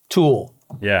next tool.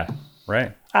 Yeah,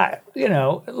 right.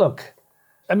 Look,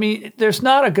 I mean, there's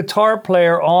not a guitar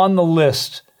player on the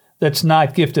list that's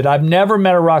not gifted. I've never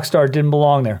met a rock star that didn't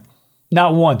belong there.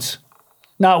 Not once.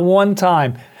 Not one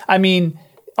time. I mean,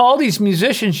 all these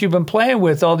musicians you've been playing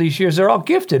with all these years, they're all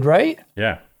gifted, right?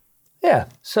 Yeah. Yeah.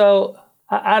 So,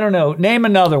 I don't know. Name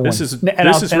another one. This is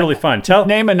really fun.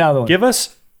 Name another one. Give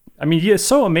us, I mean, it's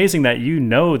so amazing that you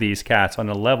know these cats on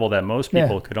a level that most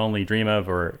people could only dream of,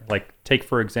 or like take,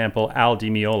 for example, Al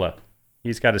Di Meola.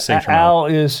 He's got a signature model. Al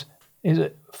is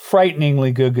a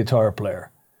frighteningly good guitar player.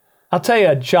 I'll tell you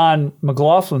a John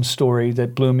McLaughlin story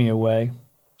that blew me away.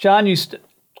 John used to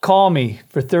call me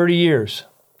for 30 years.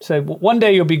 Say, one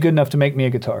day you'll be good enough to make me a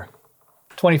guitar.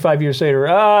 25 years later,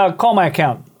 call my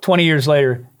account. 20 years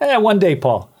later, one day,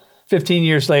 Paul. 15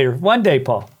 years later, one day,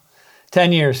 Paul.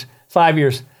 10 years, 5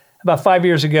 years. About 5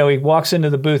 years ago, he walks into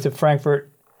the booth at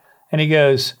Frankfurt and he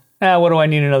goes, what do I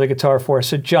need another guitar for? I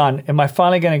said, John, am I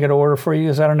finally going to get an order for you? He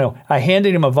goes, I don't know. I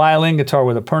handed him a violin guitar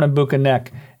with a Pernambuco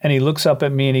neck, and he looks up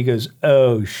at me and he goes,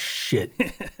 oh, shit.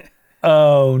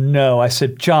 Oh, no. I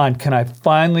said, John, can I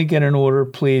finally get an order,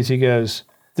 please? He goes,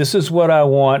 this is what I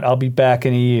want. I'll be back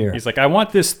in a year. He's like, I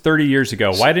want this 30 years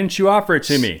ago. Why didn't you offer it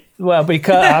to me? Well,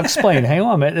 because I'll explain. Hang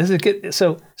on a minute.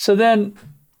 So then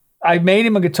I made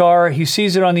him a guitar. He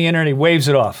sees it on the internet. He waves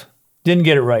it off. Didn't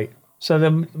get it right. So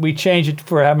then we change it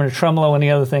for having a tremolo and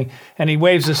the other thing, and he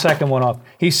waves the second one off.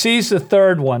 He sees the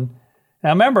third one.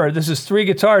 Now remember, this is 3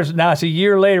 guitars. Now it's a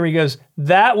year later. He goes,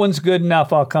 that one's good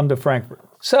enough. I'll come to Frankfurt.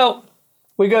 So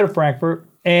we go to Frankfurt,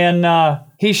 and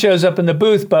he shows up in the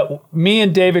booth, but me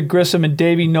and David Grissom and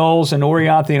Davey Knowles and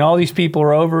Orianthi and all these people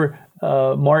are over,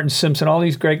 Martin Simpson, all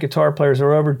these great guitar players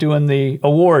are over doing the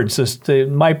awards, the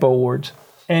MIPO awards.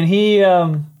 And he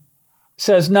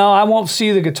says, no, I won't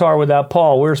see the guitar without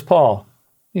Paul. Where's Paul?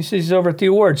 He says he's over at the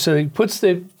awards. So he puts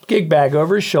the gig bag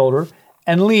over his shoulder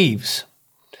and leaves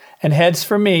and heads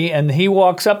for me. And he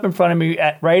walks up in front of me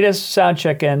right as sound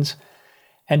check ends.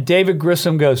 And David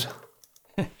Grissom goes,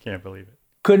 can't believe it.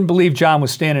 Couldn't believe John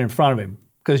was standing in front of him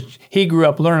because he grew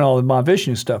up learning all the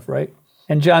Mahavishnu stuff, right?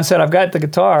 And John said, I've got the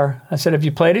guitar. I said, have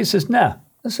you played it? He says, no.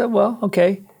 I said, well,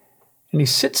 okay. And he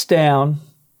sits down.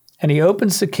 And he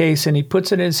opens the case and he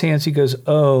puts it in his hands. He goes,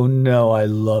 oh, no, I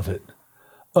love it.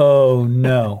 Oh,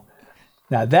 no.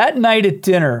 Now, that night at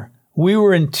dinner, we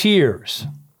were in tears.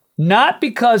 Not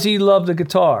because he loved the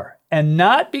guitar and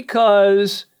not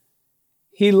because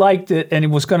he liked it and he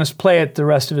was going to play it the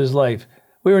rest of his life.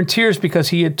 We were in tears because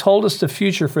he had told us the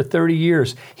future for 30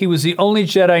 years. He was the only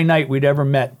Jedi Knight we'd ever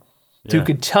met who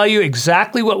could tell you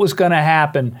exactly what was going to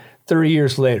happen 30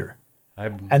 years later.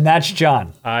 And that's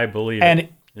John. I believe it.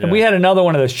 And we had another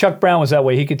one of those. Chuck Brown was that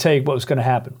way. He could tell you what was going to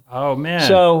happen. Oh, man.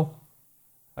 So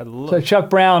Chuck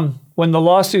Brown, when the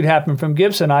lawsuit happened from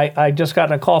Gibson, I just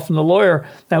got a call from the lawyer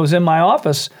that was in my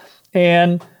office.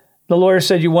 And the lawyer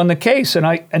said, you won the case.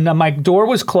 And my door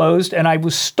was closed, and I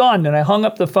was stunned. And I hung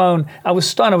up the phone. I was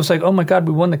stunned. I was like, oh, my God,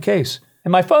 we won the case.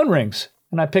 And my phone rings.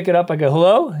 And I pick it up. I go,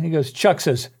 hello? He goes, Chuck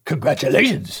says,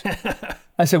 congratulations.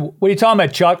 I said, what are you talking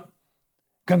about, Chuck?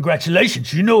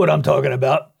 Congratulations. You know what I'm talking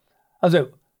about. I was like,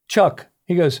 Chuck,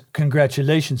 he goes,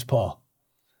 congratulations, Paul.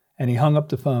 And he hung up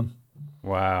the phone.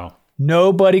 Wow.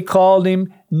 Nobody called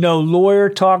him. No lawyer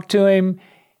talked to him.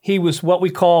 He was what we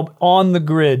call on the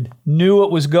grid, knew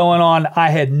what was going on.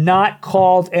 I had not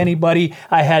called anybody.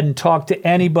 I hadn't talked to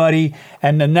anybody.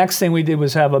 And the next thing we did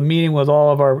was have a meeting with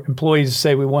all of our employees to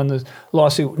say we won the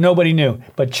lawsuit. Nobody knew.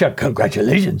 But Chuck,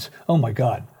 congratulations. Oh, my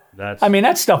God.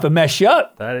 That stuff would mess you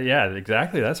up. Yeah,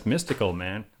 exactly. That's mystical,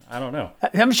 man. I don't know.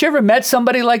 Haven't you ever met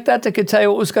somebody like that could tell you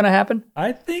what was going to happen?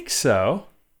 I think so.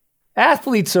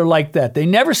 Athletes are like that. They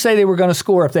never say they were going to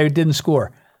score if they didn't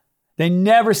score. They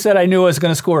never said, I knew I was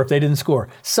going to score if they didn't score.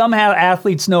 Somehow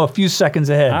athletes know a few seconds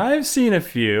ahead. I've seen a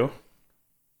few.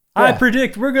 Yeah. I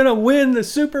predict we're going to win the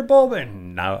Super Bowl.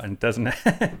 No, it doesn't.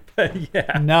 But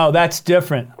yeah. No, that's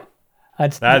different.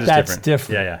 That's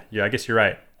different. Yeah, I guess you're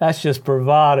right. That's just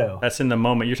bravado. That's in the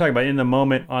moment. You're talking about in the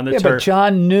moment on the turf. Yeah, but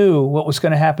John knew what was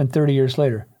going to happen 30 years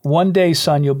later. One day,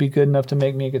 son, you'll be good enough to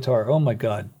make me a guitar. Oh, my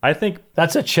God. I think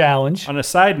that's a challenge. On a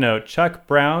side note, Chuck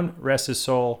Brown, rest his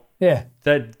soul, Yeah.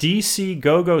 That DC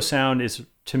go-go sound is,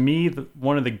 to me,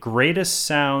 one of the greatest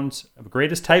sounds,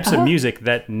 greatest types of music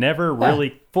that never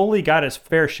really fully got its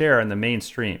fair share in the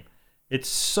mainstream. It's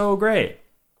so great.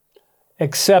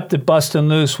 Except that Bustin'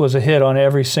 Loose was a hit on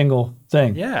every single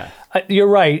thing. Yeah. You're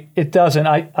right. It doesn't.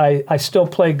 I still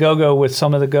play go-go with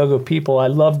some of the go-go people. I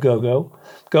love go-go.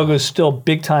 Go-go's still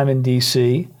big time in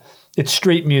D.C. It's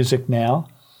street music now.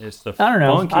 It's the I don't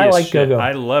know. funkiest I like shit. go-go.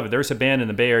 I love it. There's a band in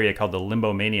the Bay Area called the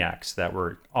Limbo Maniacs that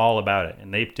were all about it,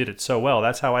 and they did it so well.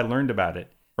 That's how I learned about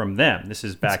it from them. This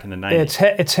is back in the 90s.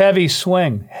 It's heavy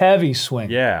swing. Heavy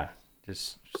swing. Yeah.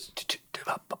 Just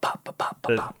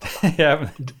yeah.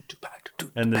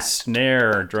 And the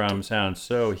snare drum sounds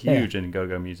so huge in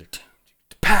go-go music.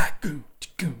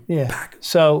 Yeah.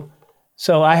 So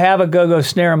I have a go-go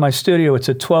snare in my studio. It's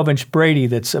a 12-inch Brady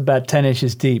that's about 10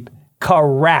 inches deep.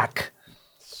 Crack.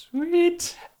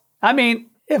 Sweet. I mean,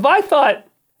 if I thought,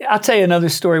 I'll tell you another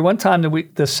story. One time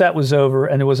the set was over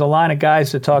and there was a line of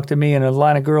guys to talk to me and a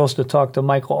line of girls to talk to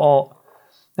Michael Alt.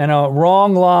 And a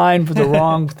wrong line for the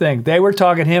wrong thing. They were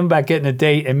talking to him about getting a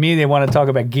date, and me, they want to talk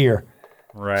about gear.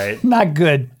 Right. Not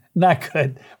good. Not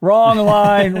good. Wrong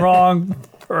line, wrong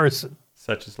person.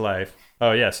 Such is life.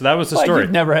 Oh, yeah. So that was the story.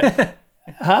 You've never had,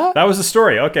 That was the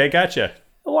story. Okay, gotcha.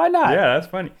 Why not? Yeah, that's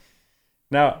funny.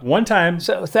 Now, one time...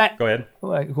 So Go ahead.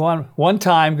 One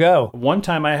time, go. One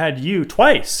time I had you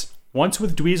twice. Once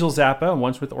with Dweezil Zappa and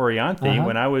once with Orianthi.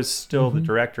 When I was still the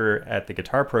director at the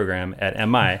guitar program at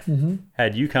MI,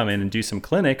 had you come in and do some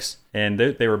clinics, and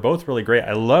they were both really great.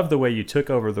 I love the way you took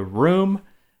over the room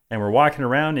and were walking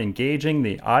around engaging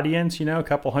the audience, you know, a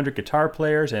couple hundred guitar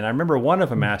players. And I remember one of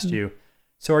them asked you,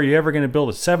 so are you ever going to build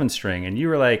a 7-string? And you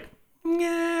were like,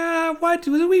 yeah, what?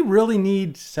 Do we really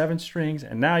need 7 strings?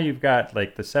 And now you've got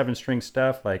like the 7-string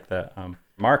stuff, like the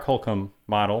Mark Holcomb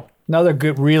model. Another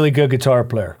good, really good guitar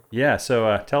player. Yeah,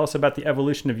 so tell us about the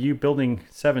evolution of you building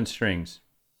 7 strings.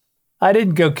 I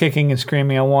didn't go kicking and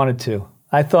screaming. I wanted to.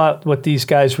 I thought what these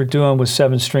guys were doing with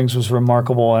 7 strings was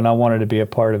remarkable, and I wanted to be a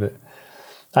part of it.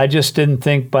 I just didn't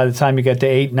think by the time you got to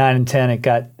 8, 9, and 10, it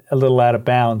got a little out of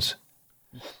bounds.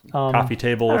 Coffee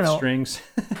table with strings.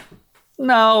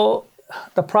 No,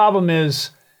 the problem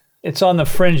is it's on the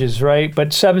fringes, right?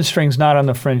 But 7 strings not on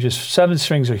the fringes. 7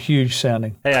 strings are huge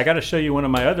sounding. Hey, I got to show you one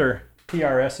of my other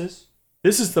PRSs.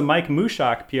 This is the Mike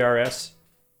Mushok PRS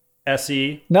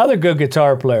SE. Another good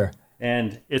guitar player.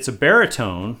 And it's a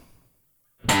baritone.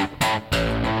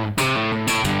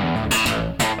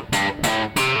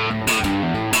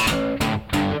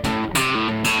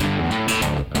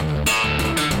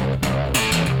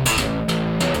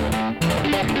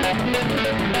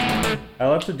 I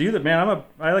love to do that, man.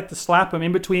 I like to slap them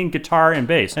in between guitar and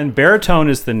bass. And baritone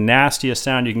is the nastiest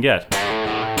sound you can get.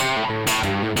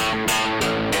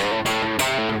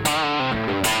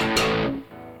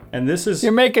 And this is...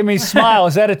 You're making me smile.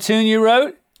 Is that a tune you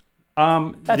wrote?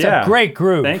 That's a great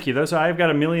groove. Thank you. I've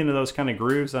got a million of those kind of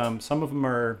grooves. Some of them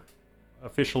are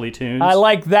officially tuned. I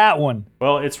like that one.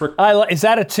 Well, it's... Is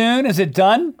that a tune? Is it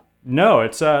done? No,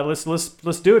 it's...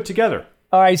 Let's do it together.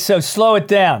 All right, so slow it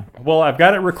down. Well, I've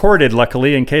got it recorded,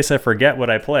 luckily, in case I forget what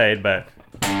I played, but...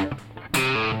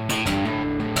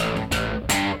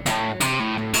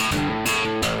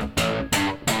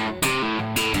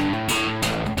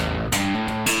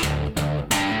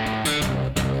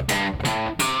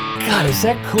 God, is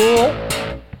that cool?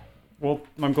 Well,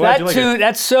 I'm glad you like it.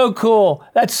 That's so cool.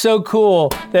 That's so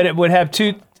cool that it would have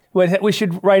two... We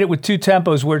should write it with 2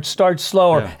 tempos where it starts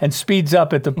slower and speeds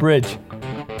up at the bridge.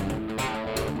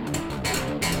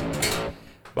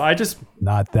 Well, I just...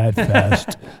 Not that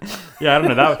fast. Yeah, I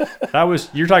don't know. That was...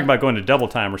 You're talking about going to double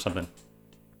time or something.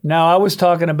 No, I was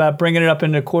talking about bringing it up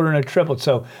into a quarter and a triplet.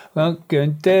 So 1,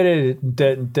 2, 3,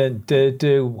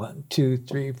 4. 1, 2,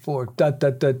 3,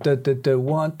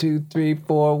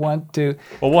 4. 1, 2.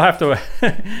 Well, we'll have to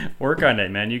work on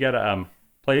it, man. You gotta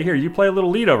play here. You play a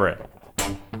little lead over it.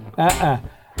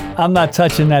 I'm not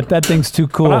touching that. That thing's too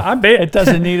cool. It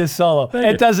doesn't need a solo.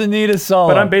 It doesn't need a solo.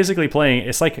 But I'm basically playing.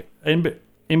 It's like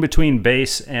in between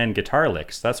bass and guitar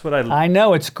licks. That's what I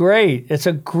know. It's great. It's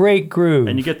a great groove.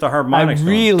 And you get the harmonics. I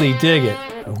really dig it.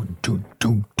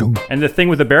 And the thing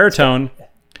with the baritone,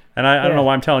 and I don't know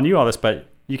why I'm telling you all this, but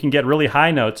you can get really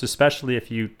high notes, especially if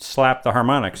you slap the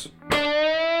harmonics.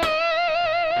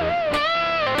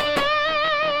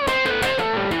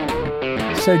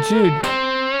 So, Jude,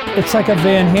 it's like a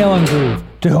Van Halen groove.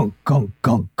 Yeah,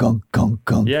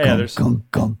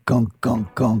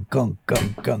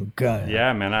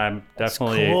 man, I'm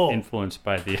definitely influenced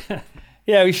by the...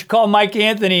 Yeah, we should call Mike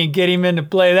Anthony and get him in to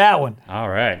play that one. All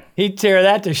right. He'd tear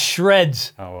that to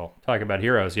shreds. Oh, well, talk about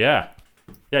heroes, yeah.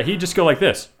 Yeah, he'd just go like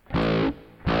this.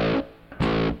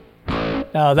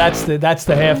 No, that's the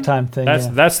halftime thing.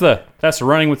 That's the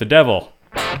running with the devil.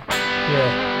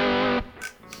 Yeah.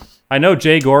 I know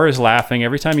Jay Gore is laughing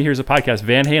every time he hears a podcast.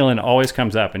 Van Halen always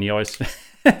comes up, and he always.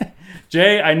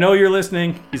 Jay, I know you're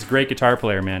listening. He's a great guitar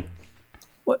player, man.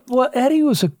 Well, Eddie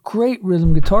was a great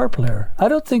rhythm guitar player. I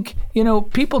don't think,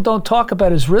 people don't talk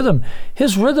about his rhythm.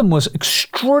 His rhythm was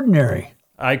extraordinary.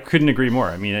 I couldn't agree more.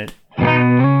 I mean,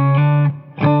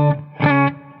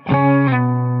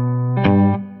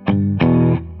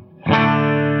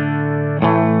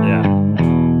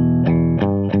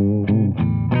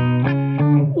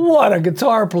 What a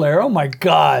guitar player. Oh, my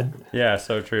God. Yeah,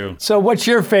 so true. So what's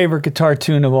your favorite guitar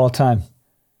tune of all time?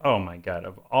 Oh, my God.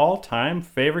 Of all time,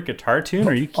 favorite guitar tune?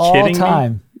 Are you all kidding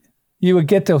time. me? You would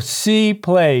get to see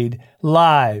played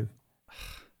live.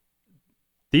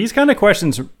 These kind of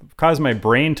questions cause my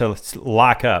brain to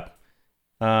lock up.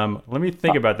 Let me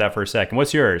think about that for a second.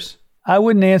 What's yours? I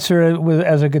wouldn't answer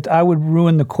it I would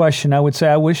ruin the question. I would say,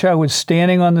 I wish I was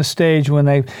standing on the stage when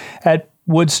they, at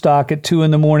Woodstock at 2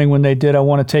 a.m. when they did I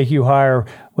Want to Take You Higher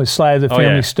with Sly of the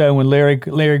Family Stone when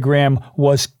Larry Graham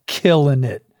was killing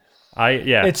it.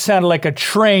 It sounded like a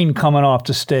train coming off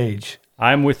the stage.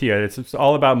 I'm with you. It's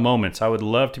all about moments. I would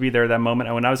love to be there at that moment.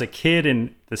 And when I was a kid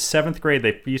in the 7th grade,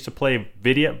 they used to play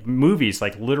movies,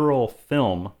 like literal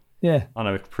film on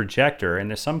a projector. And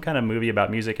there's some kind of movie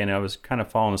about music, and I was kind of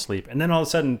falling asleep. And then all of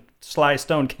a sudden, Sly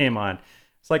Stone came on.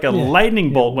 It's like a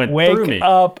lightning bolt went through me.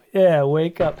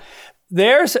 Wake up.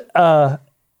 There's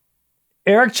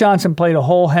Eric Johnson played a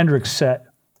whole Hendrix set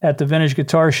at the Vintage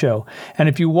Guitar Show. And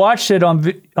if you watched it on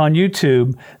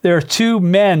YouTube, there are 2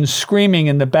 men screaming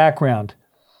in the background.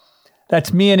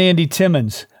 That's me and Andy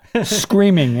Timmons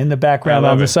screaming in the background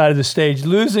on the side of the stage,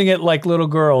 losing it like little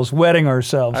girls, wetting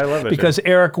ourselves. I love it. Because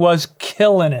Eric was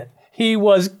killing it. He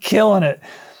was killing it.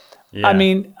 Yeah. I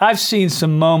mean, I've seen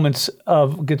some moments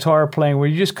of guitar playing where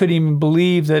you just couldn't even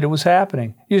believe that it was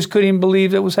happening. You just couldn't even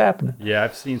believe that it was happening. Yeah,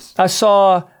 I've seen... I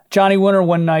saw Johnny Winter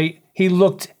one night. He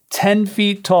looked 10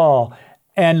 feet tall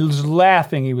and was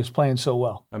laughing. He was playing so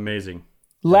well. Amazing.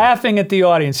 Laughing at the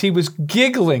audience. He was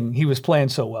giggling. He was playing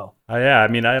so well. Yeah, I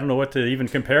mean, I don't know what to even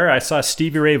compare. I saw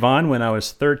Stevie Ray Vaughan when I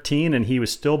was 13, and he was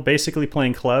still basically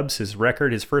playing clubs. His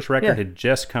first record had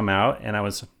just come out, and I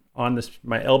was on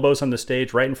my elbows on the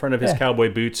stage right in front of his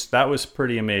cowboy boots. That was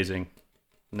pretty amazing.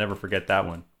 Never forget that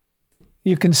one.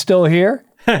 You can still hear?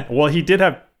 Well, he did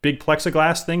have big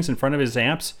plexiglass things in front of his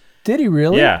amps. Did he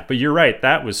really? Yeah, but you're right.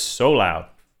 That was so loud,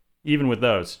 even with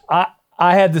those. I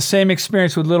had the same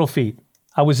experience with Little Feat.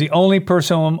 I was the only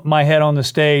person with my head on the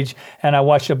stage, and I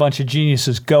watched a bunch of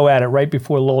geniuses go at it right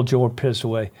before Lowell George passed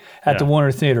away at the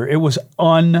Warner Theater. It was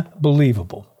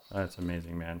unbelievable. That's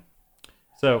amazing, man.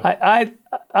 So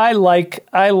I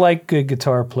like good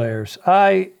guitar players.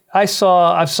 I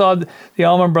saw the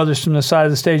Allman Brothers from the side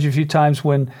of the stage a few times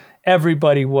when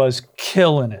everybody was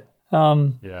killing it.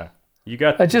 You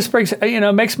got it just breaks,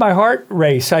 makes my heart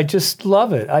race. I just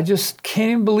love it. I just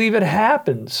can't even believe it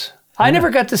happens. I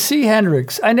never got to see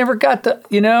Hendrix. I never got to,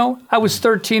 I was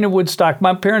 13 at Woodstock.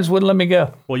 My parents wouldn't let me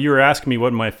go. Well, you were asking me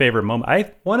what my favorite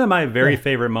moment. One of my very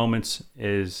favorite moments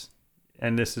is,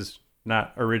 and this is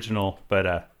not original,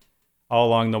 but all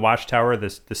along the Watchtower,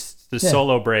 this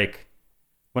solo break.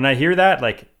 When I hear that,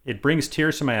 like, it brings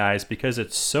tears to my eyes because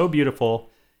it's so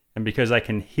beautiful, and because I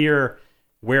can hear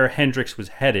where Hendrix was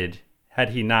headed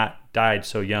had he not died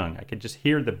so young. I could just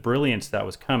hear the brilliance that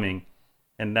was coming,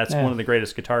 and that's one of the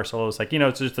greatest guitar solos. Like,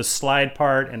 it's just the slide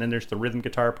part, and then there's the rhythm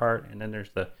guitar part, and then there's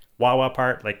the wah-wah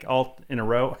part, like all in a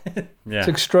row. It's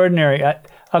extraordinary.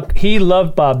 He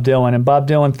loved Bob Dylan, and Bob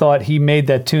Dylan thought he made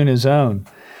that tune his own.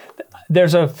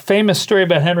 There's a famous story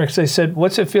about Hendrix. They said,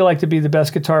 what's it feel like to be the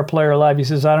best guitar player alive? He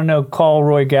says, I don't know, call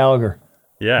Roy Gallagher.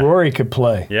 Yeah. Rory could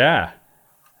play. Yeah,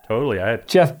 totally.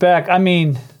 Jeff Beck. I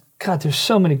mean, God, there's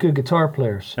so many good guitar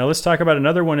players. Now let's talk about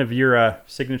another one of your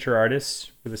signature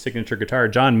artists with a signature guitar,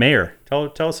 John Mayer.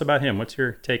 Tell us about him. What's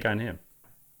your take on him?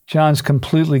 John's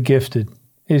completely gifted.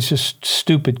 He's just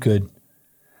stupid good.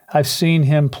 I've seen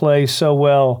him play so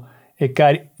well.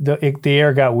 The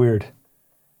air got weird.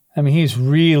 I mean, he's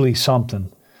really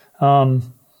something.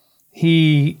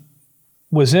 He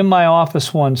was in my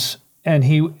office once, and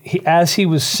he as he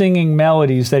was singing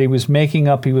melodies that he was making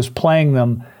up, he was playing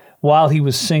them while he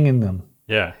was singing them.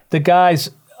 Yeah. The guy's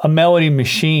a melody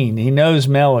machine. He knows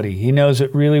melody. He knows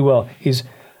it really well.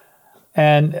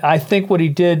 And I think what he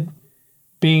did,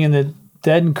 being in the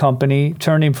Dead and Company,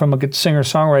 turned him from a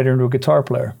singer-songwriter into a guitar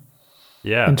player.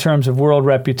 Yeah. In terms of world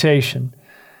reputation.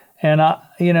 And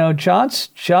John's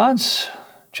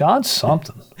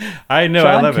something. I know,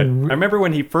 I love it. I remember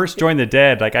when he first joined the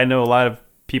Dead. Like, I know a lot of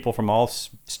people from all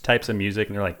types of music,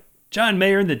 and they're like, John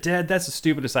Mayer and the Dead, that's the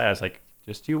stupidest idea. I was like,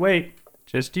 just you wait.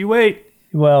 Just you wait.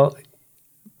 Well,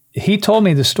 he told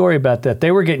me the story about that.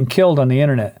 They were getting killed on the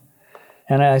internet.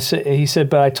 And he said,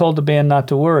 but I told the band not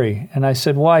to worry. And I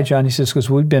said, why, John? He says, because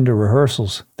we'd been to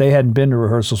rehearsals. They hadn't been to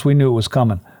rehearsals. We knew it was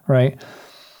coming, right?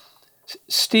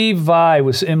 Steve Vai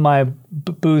was in my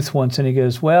booth once, and he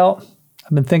goes, well,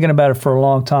 I've been thinking about it for a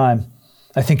long time.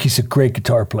 I think he's a great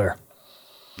guitar player.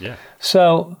 Yeah.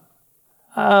 So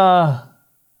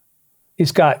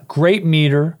he's got great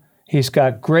meter. He's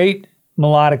got great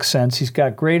melodic sense. He's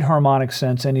got great harmonic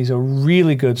sense, and he's a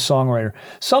really good songwriter.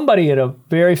 Somebody at a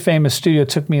very famous studio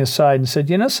took me aside and said,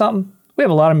 you know something? We have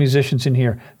a lot of musicians in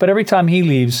here, but every time he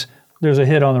leaves, there's a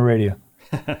hit on the radio.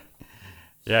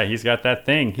 Yeah, he's got that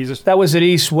thing. That was at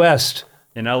East West.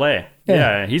 In L.A.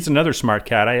 Yeah, he's another smart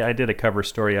cat. I did a cover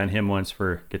story on him once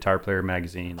for Guitar Player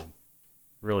magazine.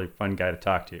 Really fun guy to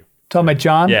talk to. Talking about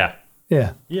John? Yeah.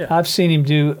 Yeah. Yeah. I've seen him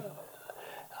do...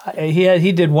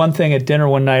 He did one thing at dinner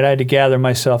one night. I had to gather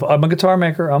myself. I'm a guitar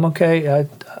maker. I'm okay.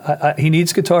 He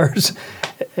needs guitars.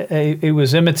 He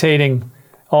was imitating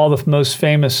all the most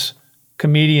famous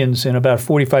comedians in about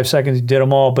 45 seconds. He did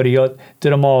them all, but he did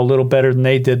them all a little better than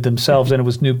they did themselves, and it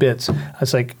was new bits. I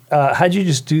was like, how'd you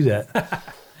just do that?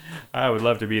 I would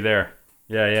love to be there.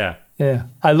 Yeah. Yeah.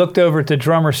 I looked over at the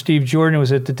drummer, Steve Jordan, who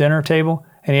was at the dinner table,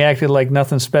 and he acted like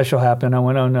nothing special happened. I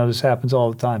went, oh, no, this happens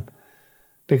all the time.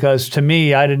 Because to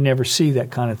me, I didn't ever see that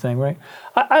kind of thing, right?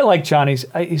 I like John.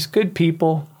 He's good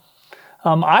people.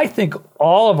 I think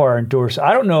all of our endorsers,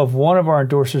 I don't know if one of our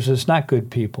endorsers is not good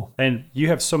people. And you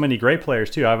have so many great players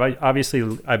too.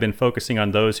 I've been focusing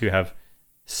on those who have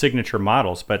signature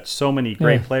models, but so many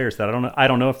great players that I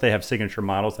don't know if they have signature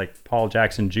models, like Paul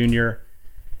Jackson Jr.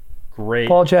 Great.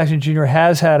 Paul Jackson Jr.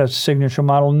 has had a signature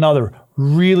model, another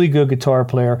really good guitar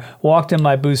player. Walked in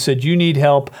my booth, said, you need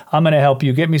help. I'm going to help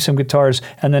you. Get me some guitars.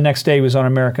 And the next day he was on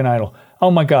American Idol.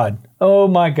 Oh, my God.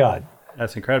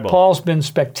 That's incredible. Paul's been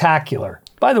spectacular.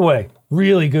 By the way,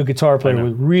 really good guitar player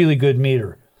with really good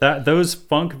meter. Those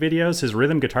funk videos, his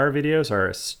rhythm guitar videos, are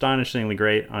astonishingly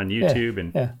great on YouTube.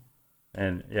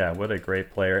 And what a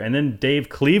great player. And then Dave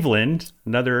Cleveland,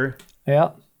 another.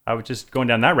 Yeah. I was just going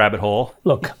down that rabbit hole.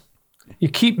 Look, you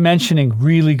keep mentioning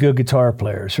really good guitar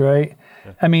players, right?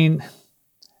 Yeah. I mean,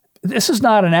 this is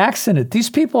not an accident.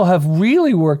 These people have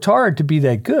really worked hard to be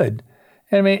that good.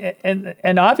 I mean,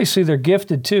 and obviously they're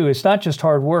gifted too. It's not just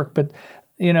hard work, but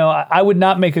you know, I would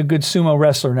not make a good sumo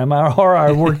wrestler no matter how hard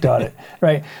I worked on it,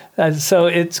 right? So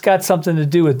it's got something to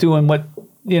do with doing what,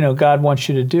 you know, God wants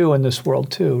you to do in this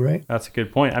world too, right? That's a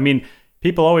good point. I mean,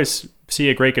 people always see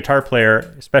a great guitar player,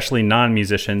 especially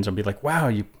non-musicians, and be like, wow,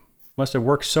 you must have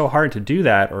worked so hard to do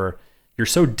that, or you're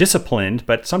so disciplined.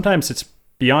 But sometimes it's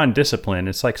beyond discipline.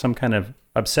 It's like some kind of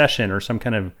obsession or some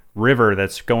kind of river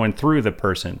that's going through the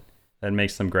person that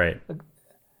makes them great.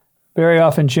 Very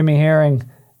often Jimmy Herring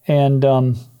and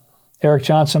Eric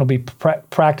Johnson will be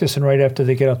practicing right after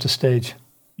they get up to stage.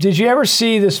 Did you ever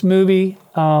see this movie?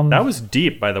 That was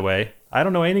deep, by the way. I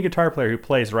don't know any guitar player who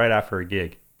plays right after a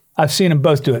gig. I've seen them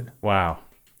both do it. Wow.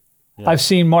 Yeah. I've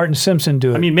seen Martin Simpson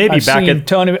do it. I mean, maybe I've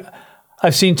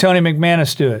seen Tony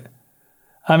McManus do it.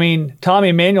 I mean, Tommy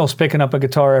Emmanuel's picking up a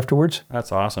guitar afterwards.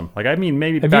 That's awesome. Like, I mean,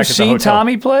 maybe Have back you at seen the hotel.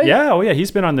 Tommy play? Yeah, oh yeah,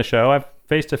 he's been on the show. I've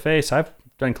face to face. I've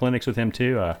done clinics with him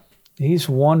too. He's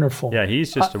wonderful. Yeah,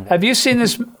 he's just. Have you seen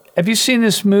this? Have you seen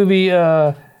this movie,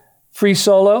 Free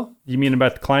Solo? You mean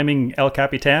about climbing El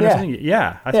Capitan? Yeah. Or something?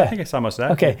 Yeah, I think I saw most of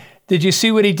that. Okay. Did you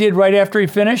see what he did right after he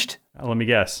finished? Let me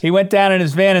guess. He went down in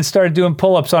his van and started doing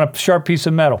pull-ups on a sharp piece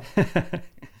of metal.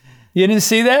 You didn't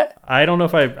see that? I don't know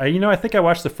if I think I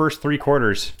watched the first 3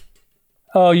 quarters.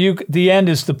 Oh, the end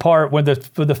is the part where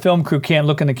the film crew can't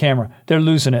look in the camera. They're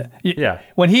losing it. Yeah.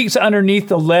 When he's underneath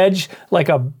the ledge, like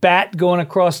a bat going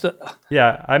across the.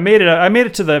 Yeah, I made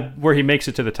it to where he makes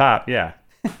it to the top. Yeah.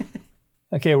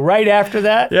 Okay, right after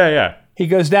that. Yeah. He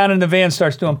goes down in the van, and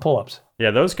starts doing pull-ups.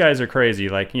 Yeah, those guys are crazy.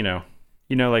 Like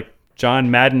like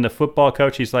John Madden, the football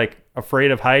coach. He's like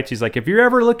afraid of heights. He's like, if you're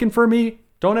ever looking for me,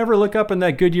 don't ever look up in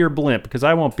that Goodyear blimp because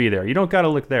I won't be there. You don't got to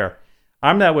look there.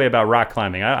 I'm that way about rock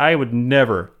climbing. I would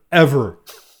never, ever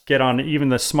get on even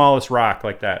the smallest rock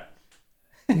like that.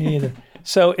 Me either.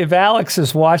 So if Alex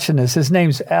is watching this, his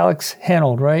name's Alex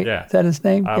Henold, right? Yeah. Is that his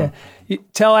name? Yeah.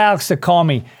 Tell Alex to call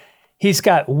me. He's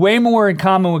got way more in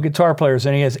common with guitar players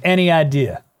than he has any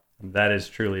idea. That is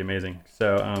truly amazing.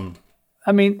 So,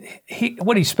 I mean,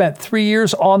 he spent 3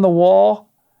 years on the wall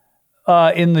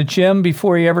in the gym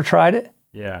before he ever tried it?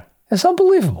 Yeah. It's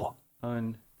unbelievable.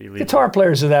 Unbelievable. Guitar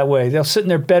players are that way. They'll sit in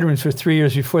their bedrooms for 3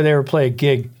 years before they ever play a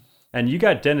gig. And you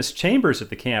got Dennis Chambers at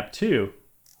the camp too,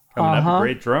 coming up, a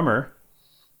great drummer.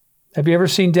 Have you ever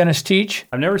seen Dennis teach?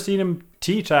 I've never seen him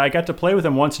teach. I got to play with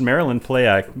him once in Maryland,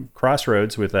 play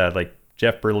Crossroads with like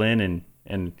Jeff Berlin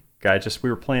and guy. Just we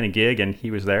were playing a gig and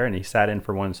he was there and he sat in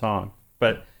for one song.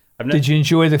 But I've never. Did you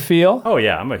enjoy the feel? Oh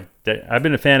yeah, I've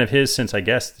been a fan of his since I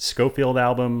guess the Schofield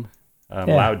album,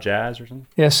 Loud Jazz or something.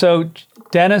 Yeah. So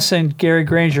Dennis and Gary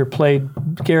Granger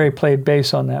Gary played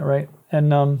bass on that, right?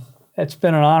 And it's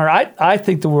been an honor. I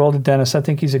think the world of Dennis. I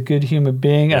think he's a good human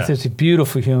being. I think he's a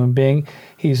beautiful human being.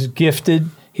 He's gifted.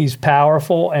 He's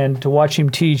powerful, and to watch him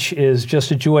teach is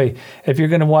just a joy. If you're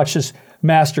going to watch this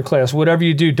masterclass, whatever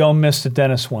you do, don't miss the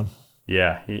Dennis one.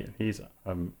 Yeah, he's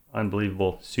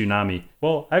unbelievable tsunami.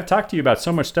 Well, I've talked to you about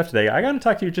so much stuff today. I got to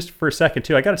talk to you just for a second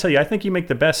too. I got to tell you, I think you make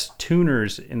the best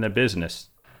tuners in the business.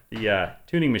 The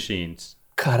tuning machines.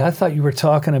 God, I thought you were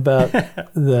talking about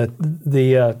the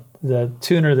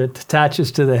tuner that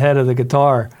attaches to the head of the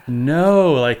guitar.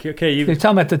 No, like, okay. You're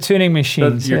talking about the tuning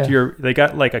machines. They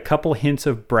got like a couple hints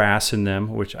of brass in them,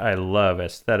 which I love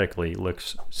aesthetically.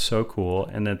 Looks so cool.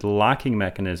 And then the locking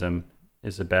mechanism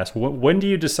is the best. When do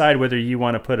you decide whether you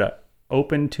want to put a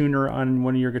open tuner on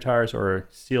one of your guitars or a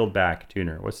sealed back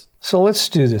tuner? So let's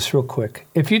do this real quick.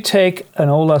 If you take an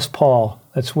old Les Paul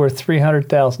that's worth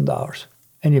 $300,000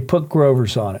 and you put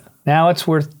Grovers on it, now it's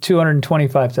worth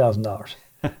 $225,000.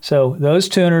 So those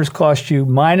tuners cost you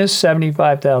minus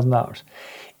 $75,000.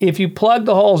 If you plug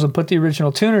the holes and put the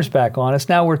original tuners back on, it's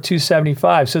now worth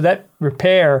 $275,000. So that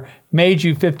repair made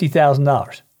you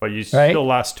 $50,000. But you still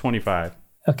lost $25,000.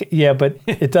 Okay, yeah, but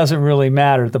it doesn't really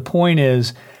matter. The point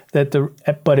is that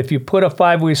but if you put a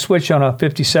 5-way switch on a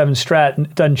 57 Strat,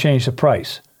 it doesn't change the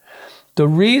price. The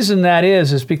reason that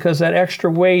is because that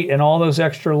extra weight and all those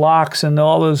extra locks and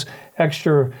all those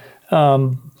extra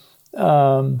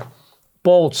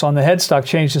bolts on the headstock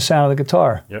change the sound of the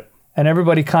guitar. Yep. And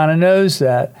everybody kind of knows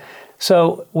that.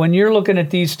 So when you're looking at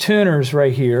these tuners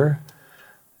right here,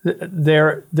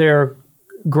 they're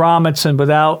grommets and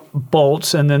without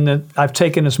bolts, and then I've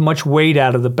taken as much weight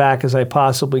out of the back as I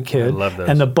possibly could. I love those.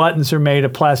 And the buttons are made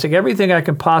of plastic. Everything I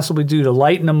can possibly do to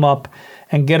lighten them up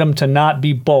and get them to not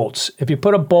be bolts. If you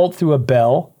put a bolt through a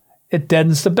bell, it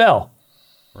deadens the bell.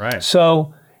 Right.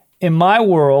 So in my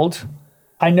world,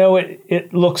 I know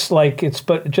it looks like it's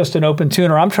but just an open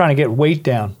tuner. I'm trying to get weight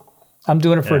down. I'm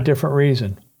doing it for a different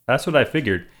reason. That's what I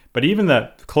figured. But even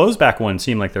the closed back ones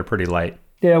seem like they're pretty light.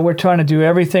 Yeah, we're trying to do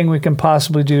everything we can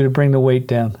possibly do to bring the weight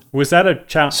down. Was that a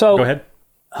challenge? So, go ahead.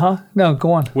 Huh? No,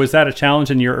 go on. Was that a challenge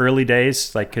in your early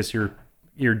days? Like, because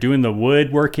you're doing the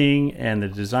woodworking and the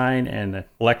design and the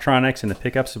electronics and the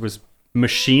pickups. It was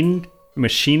machining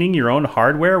your own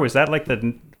hardware. Was that like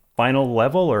the final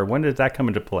level, or when did that come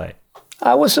into play?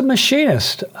 I was a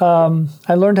machinist.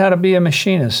 I learned how to be a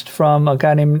machinist from a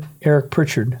guy named Eric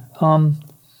Pritchard. I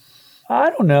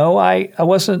don't know. I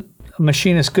wasn't a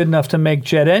machinist good enough to make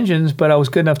jet engines, but I was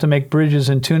good enough to make bridges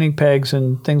and tuning pegs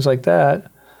and things like that.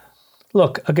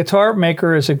 Look, a guitar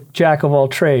maker is a jack of all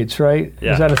trades, right?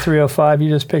 Yeah. Is that a 305 you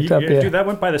just picked up? Yeah. Dude, that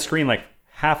went by the screen like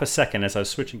half a second as I was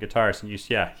switching guitars, and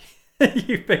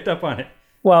you picked up on it.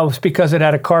 Well, it's because it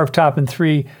had a carved top and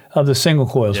 3 of the single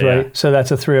coils, right? Yeah. So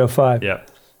that's a 305. Yeah.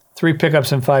 3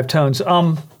 pickups and 5 tones.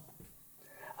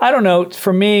 I don't know.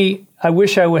 For me, I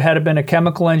wish I would have been a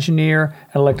chemical engineer,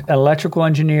 an electrical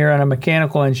engineer, and a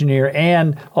mechanical engineer,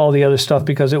 and all the other stuff,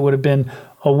 because it would have been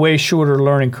a way shorter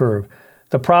learning curve.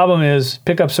 The problem is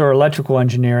pickups are electrical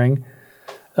engineering.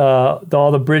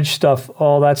 All the bridge stuff,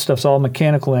 all that stuff's all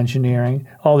mechanical engineering.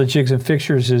 All the jigs and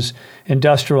fixtures is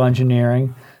industrial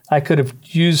engineering. I could have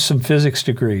used some physics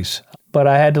degrees, but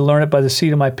I had to learn it by the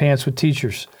seat of my pants with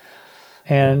teachers.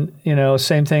 And,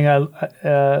 same thing,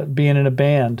 being in a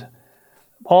band.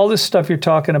 All this stuff you're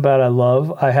talking about, I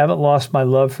love. I haven't lost my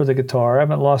love for the guitar. I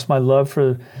haven't lost my love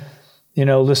for,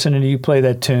 listening to you play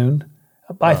that tune.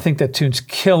 I think that tune's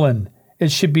killing.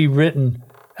 It should be written.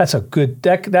 That's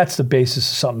that's the basis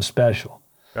of something special.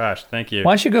 Gosh, thank you.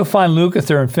 Why don't you go find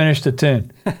Lukather and finish the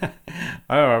tune?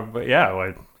 Oh, but yeah,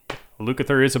 well,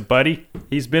 Lukather is a buddy.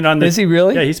 He's been on the. Is he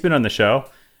really? Yeah, he's been on the show.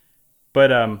 But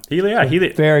he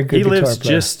very good. He guitar lives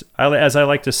player. just, as I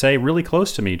like to say, really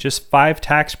close to me. Just 5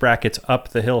 tax brackets up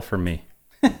the hill from me.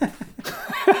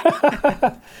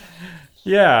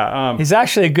 Yeah. He's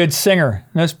actually a good singer.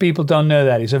 Most people don't know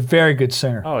that. He's a very good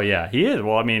singer. Oh yeah, he is.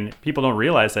 Well, I mean, people don't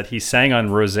realize that he sang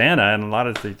on Rosanna and a lot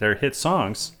of their hit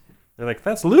songs. They're like,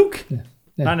 that's Luke. Yeah.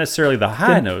 Not necessarily the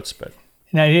high notes, but.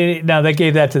 Now they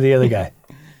gave that to the other guy.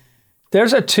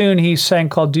 There's a tune he sang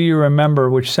called Do You Remember,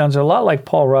 which sounds a lot like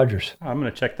Paul Rogers. I'm going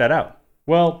to check that out.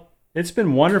 Well, it's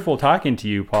been wonderful talking to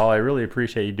you, Paul. I really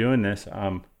appreciate you doing this.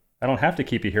 I don't have to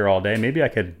keep you here all day. Maybe I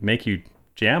could make you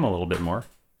jam a little bit more.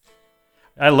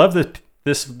 I love the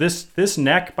This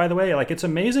neck, by the way, like it's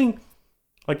amazing.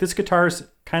 Like this guitar is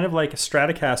kind of like a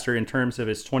Stratocaster in terms of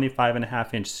its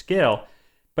 25.5-inch scale,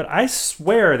 but I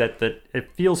swear that it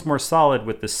feels more solid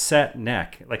with the set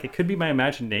neck. Like it could be my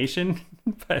imagination,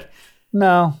 but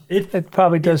No, it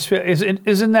probably does feel.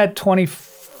 Isn't that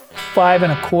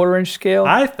 25.25-inch scale?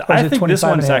 I think this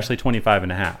one is 25.5? actually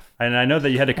 25.5. And I know that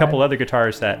you had a couple other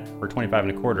guitars that were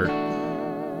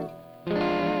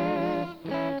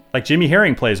 25.25. Like Jimmy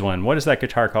Herring plays one. What is that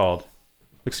guitar called?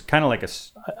 Looks kind of like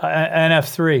An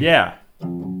F3. Yeah.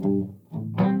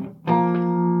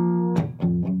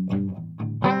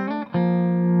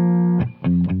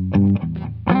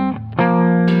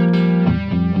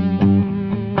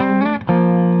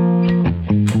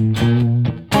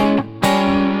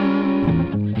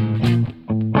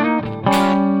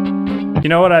 You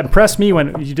know what impressed me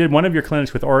when you did one of your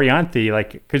clinics with Orianthi,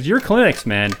 like, because your clinics,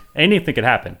 man, anything could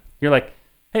happen. You're like,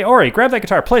 hey, Ori, grab that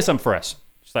guitar, play something for us.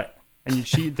 She's like, and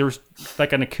there was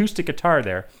like an acoustic guitar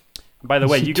there. By the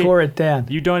way, She tore it down.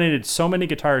 You donated so many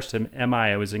guitars to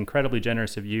MI. It was incredibly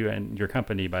generous of you and your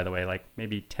company, by the way, like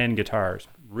maybe 10 guitars,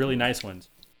 really nice ones.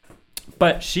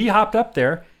 But she hopped up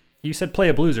there. You said play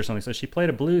a blues or something. So she played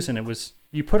a blues, and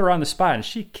you put her on the spot, and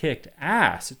she kicked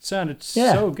ass. It sounded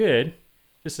so good.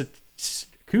 Just a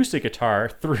acoustic guitar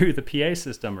through the PA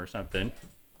system or something.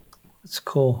 It's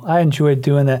cool. I enjoyed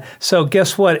doing that. So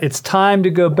guess what? It's time to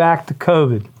go back to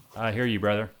COVID. I hear you,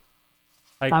 brother.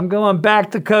 I'm going back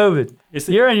to COVID.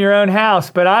 You're in your own house,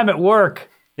 but I'm at work.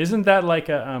 Isn't that like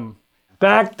a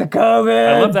back to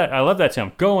COVID? I love that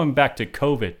sound. Going back to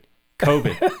COVID.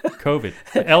 COVID.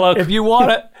 LL. If you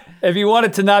want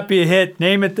it to not be a hit,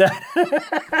 name it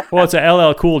that. Well, it's a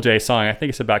LL Cool J song. I think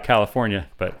it's about California,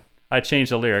 but I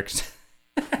changed the lyrics.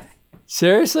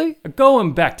 Seriously?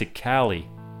 Going back to Cali.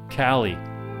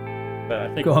 But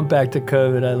I think going back to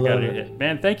COVID. I love it.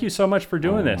 Man, thank you so much for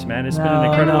doing this, man. It's been an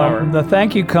incredible hour. The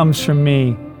thank you comes from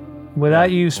me.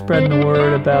 Without you spreading the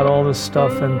word about all this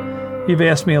stuff, and you've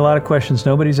asked me a lot of questions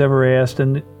nobody's ever asked,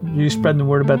 and you spreading the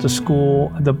word about the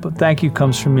school, the thank you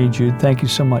comes from me, Jude. Thank you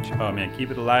so much. Oh, man,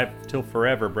 keep it alive till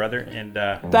forever, brother. And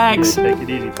thanks. Take it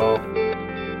easy, Paul.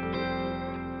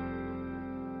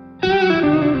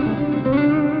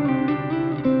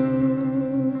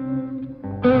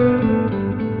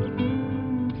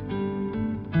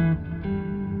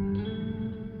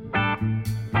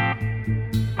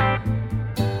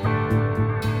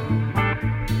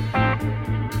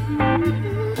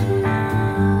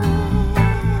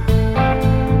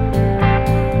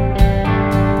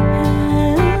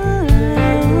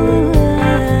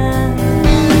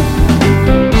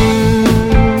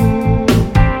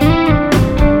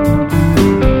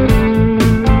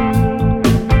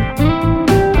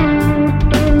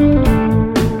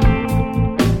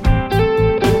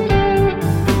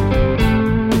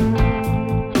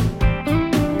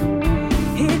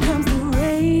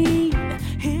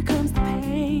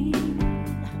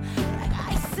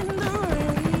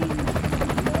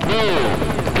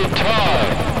 Guitar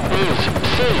is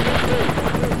safe.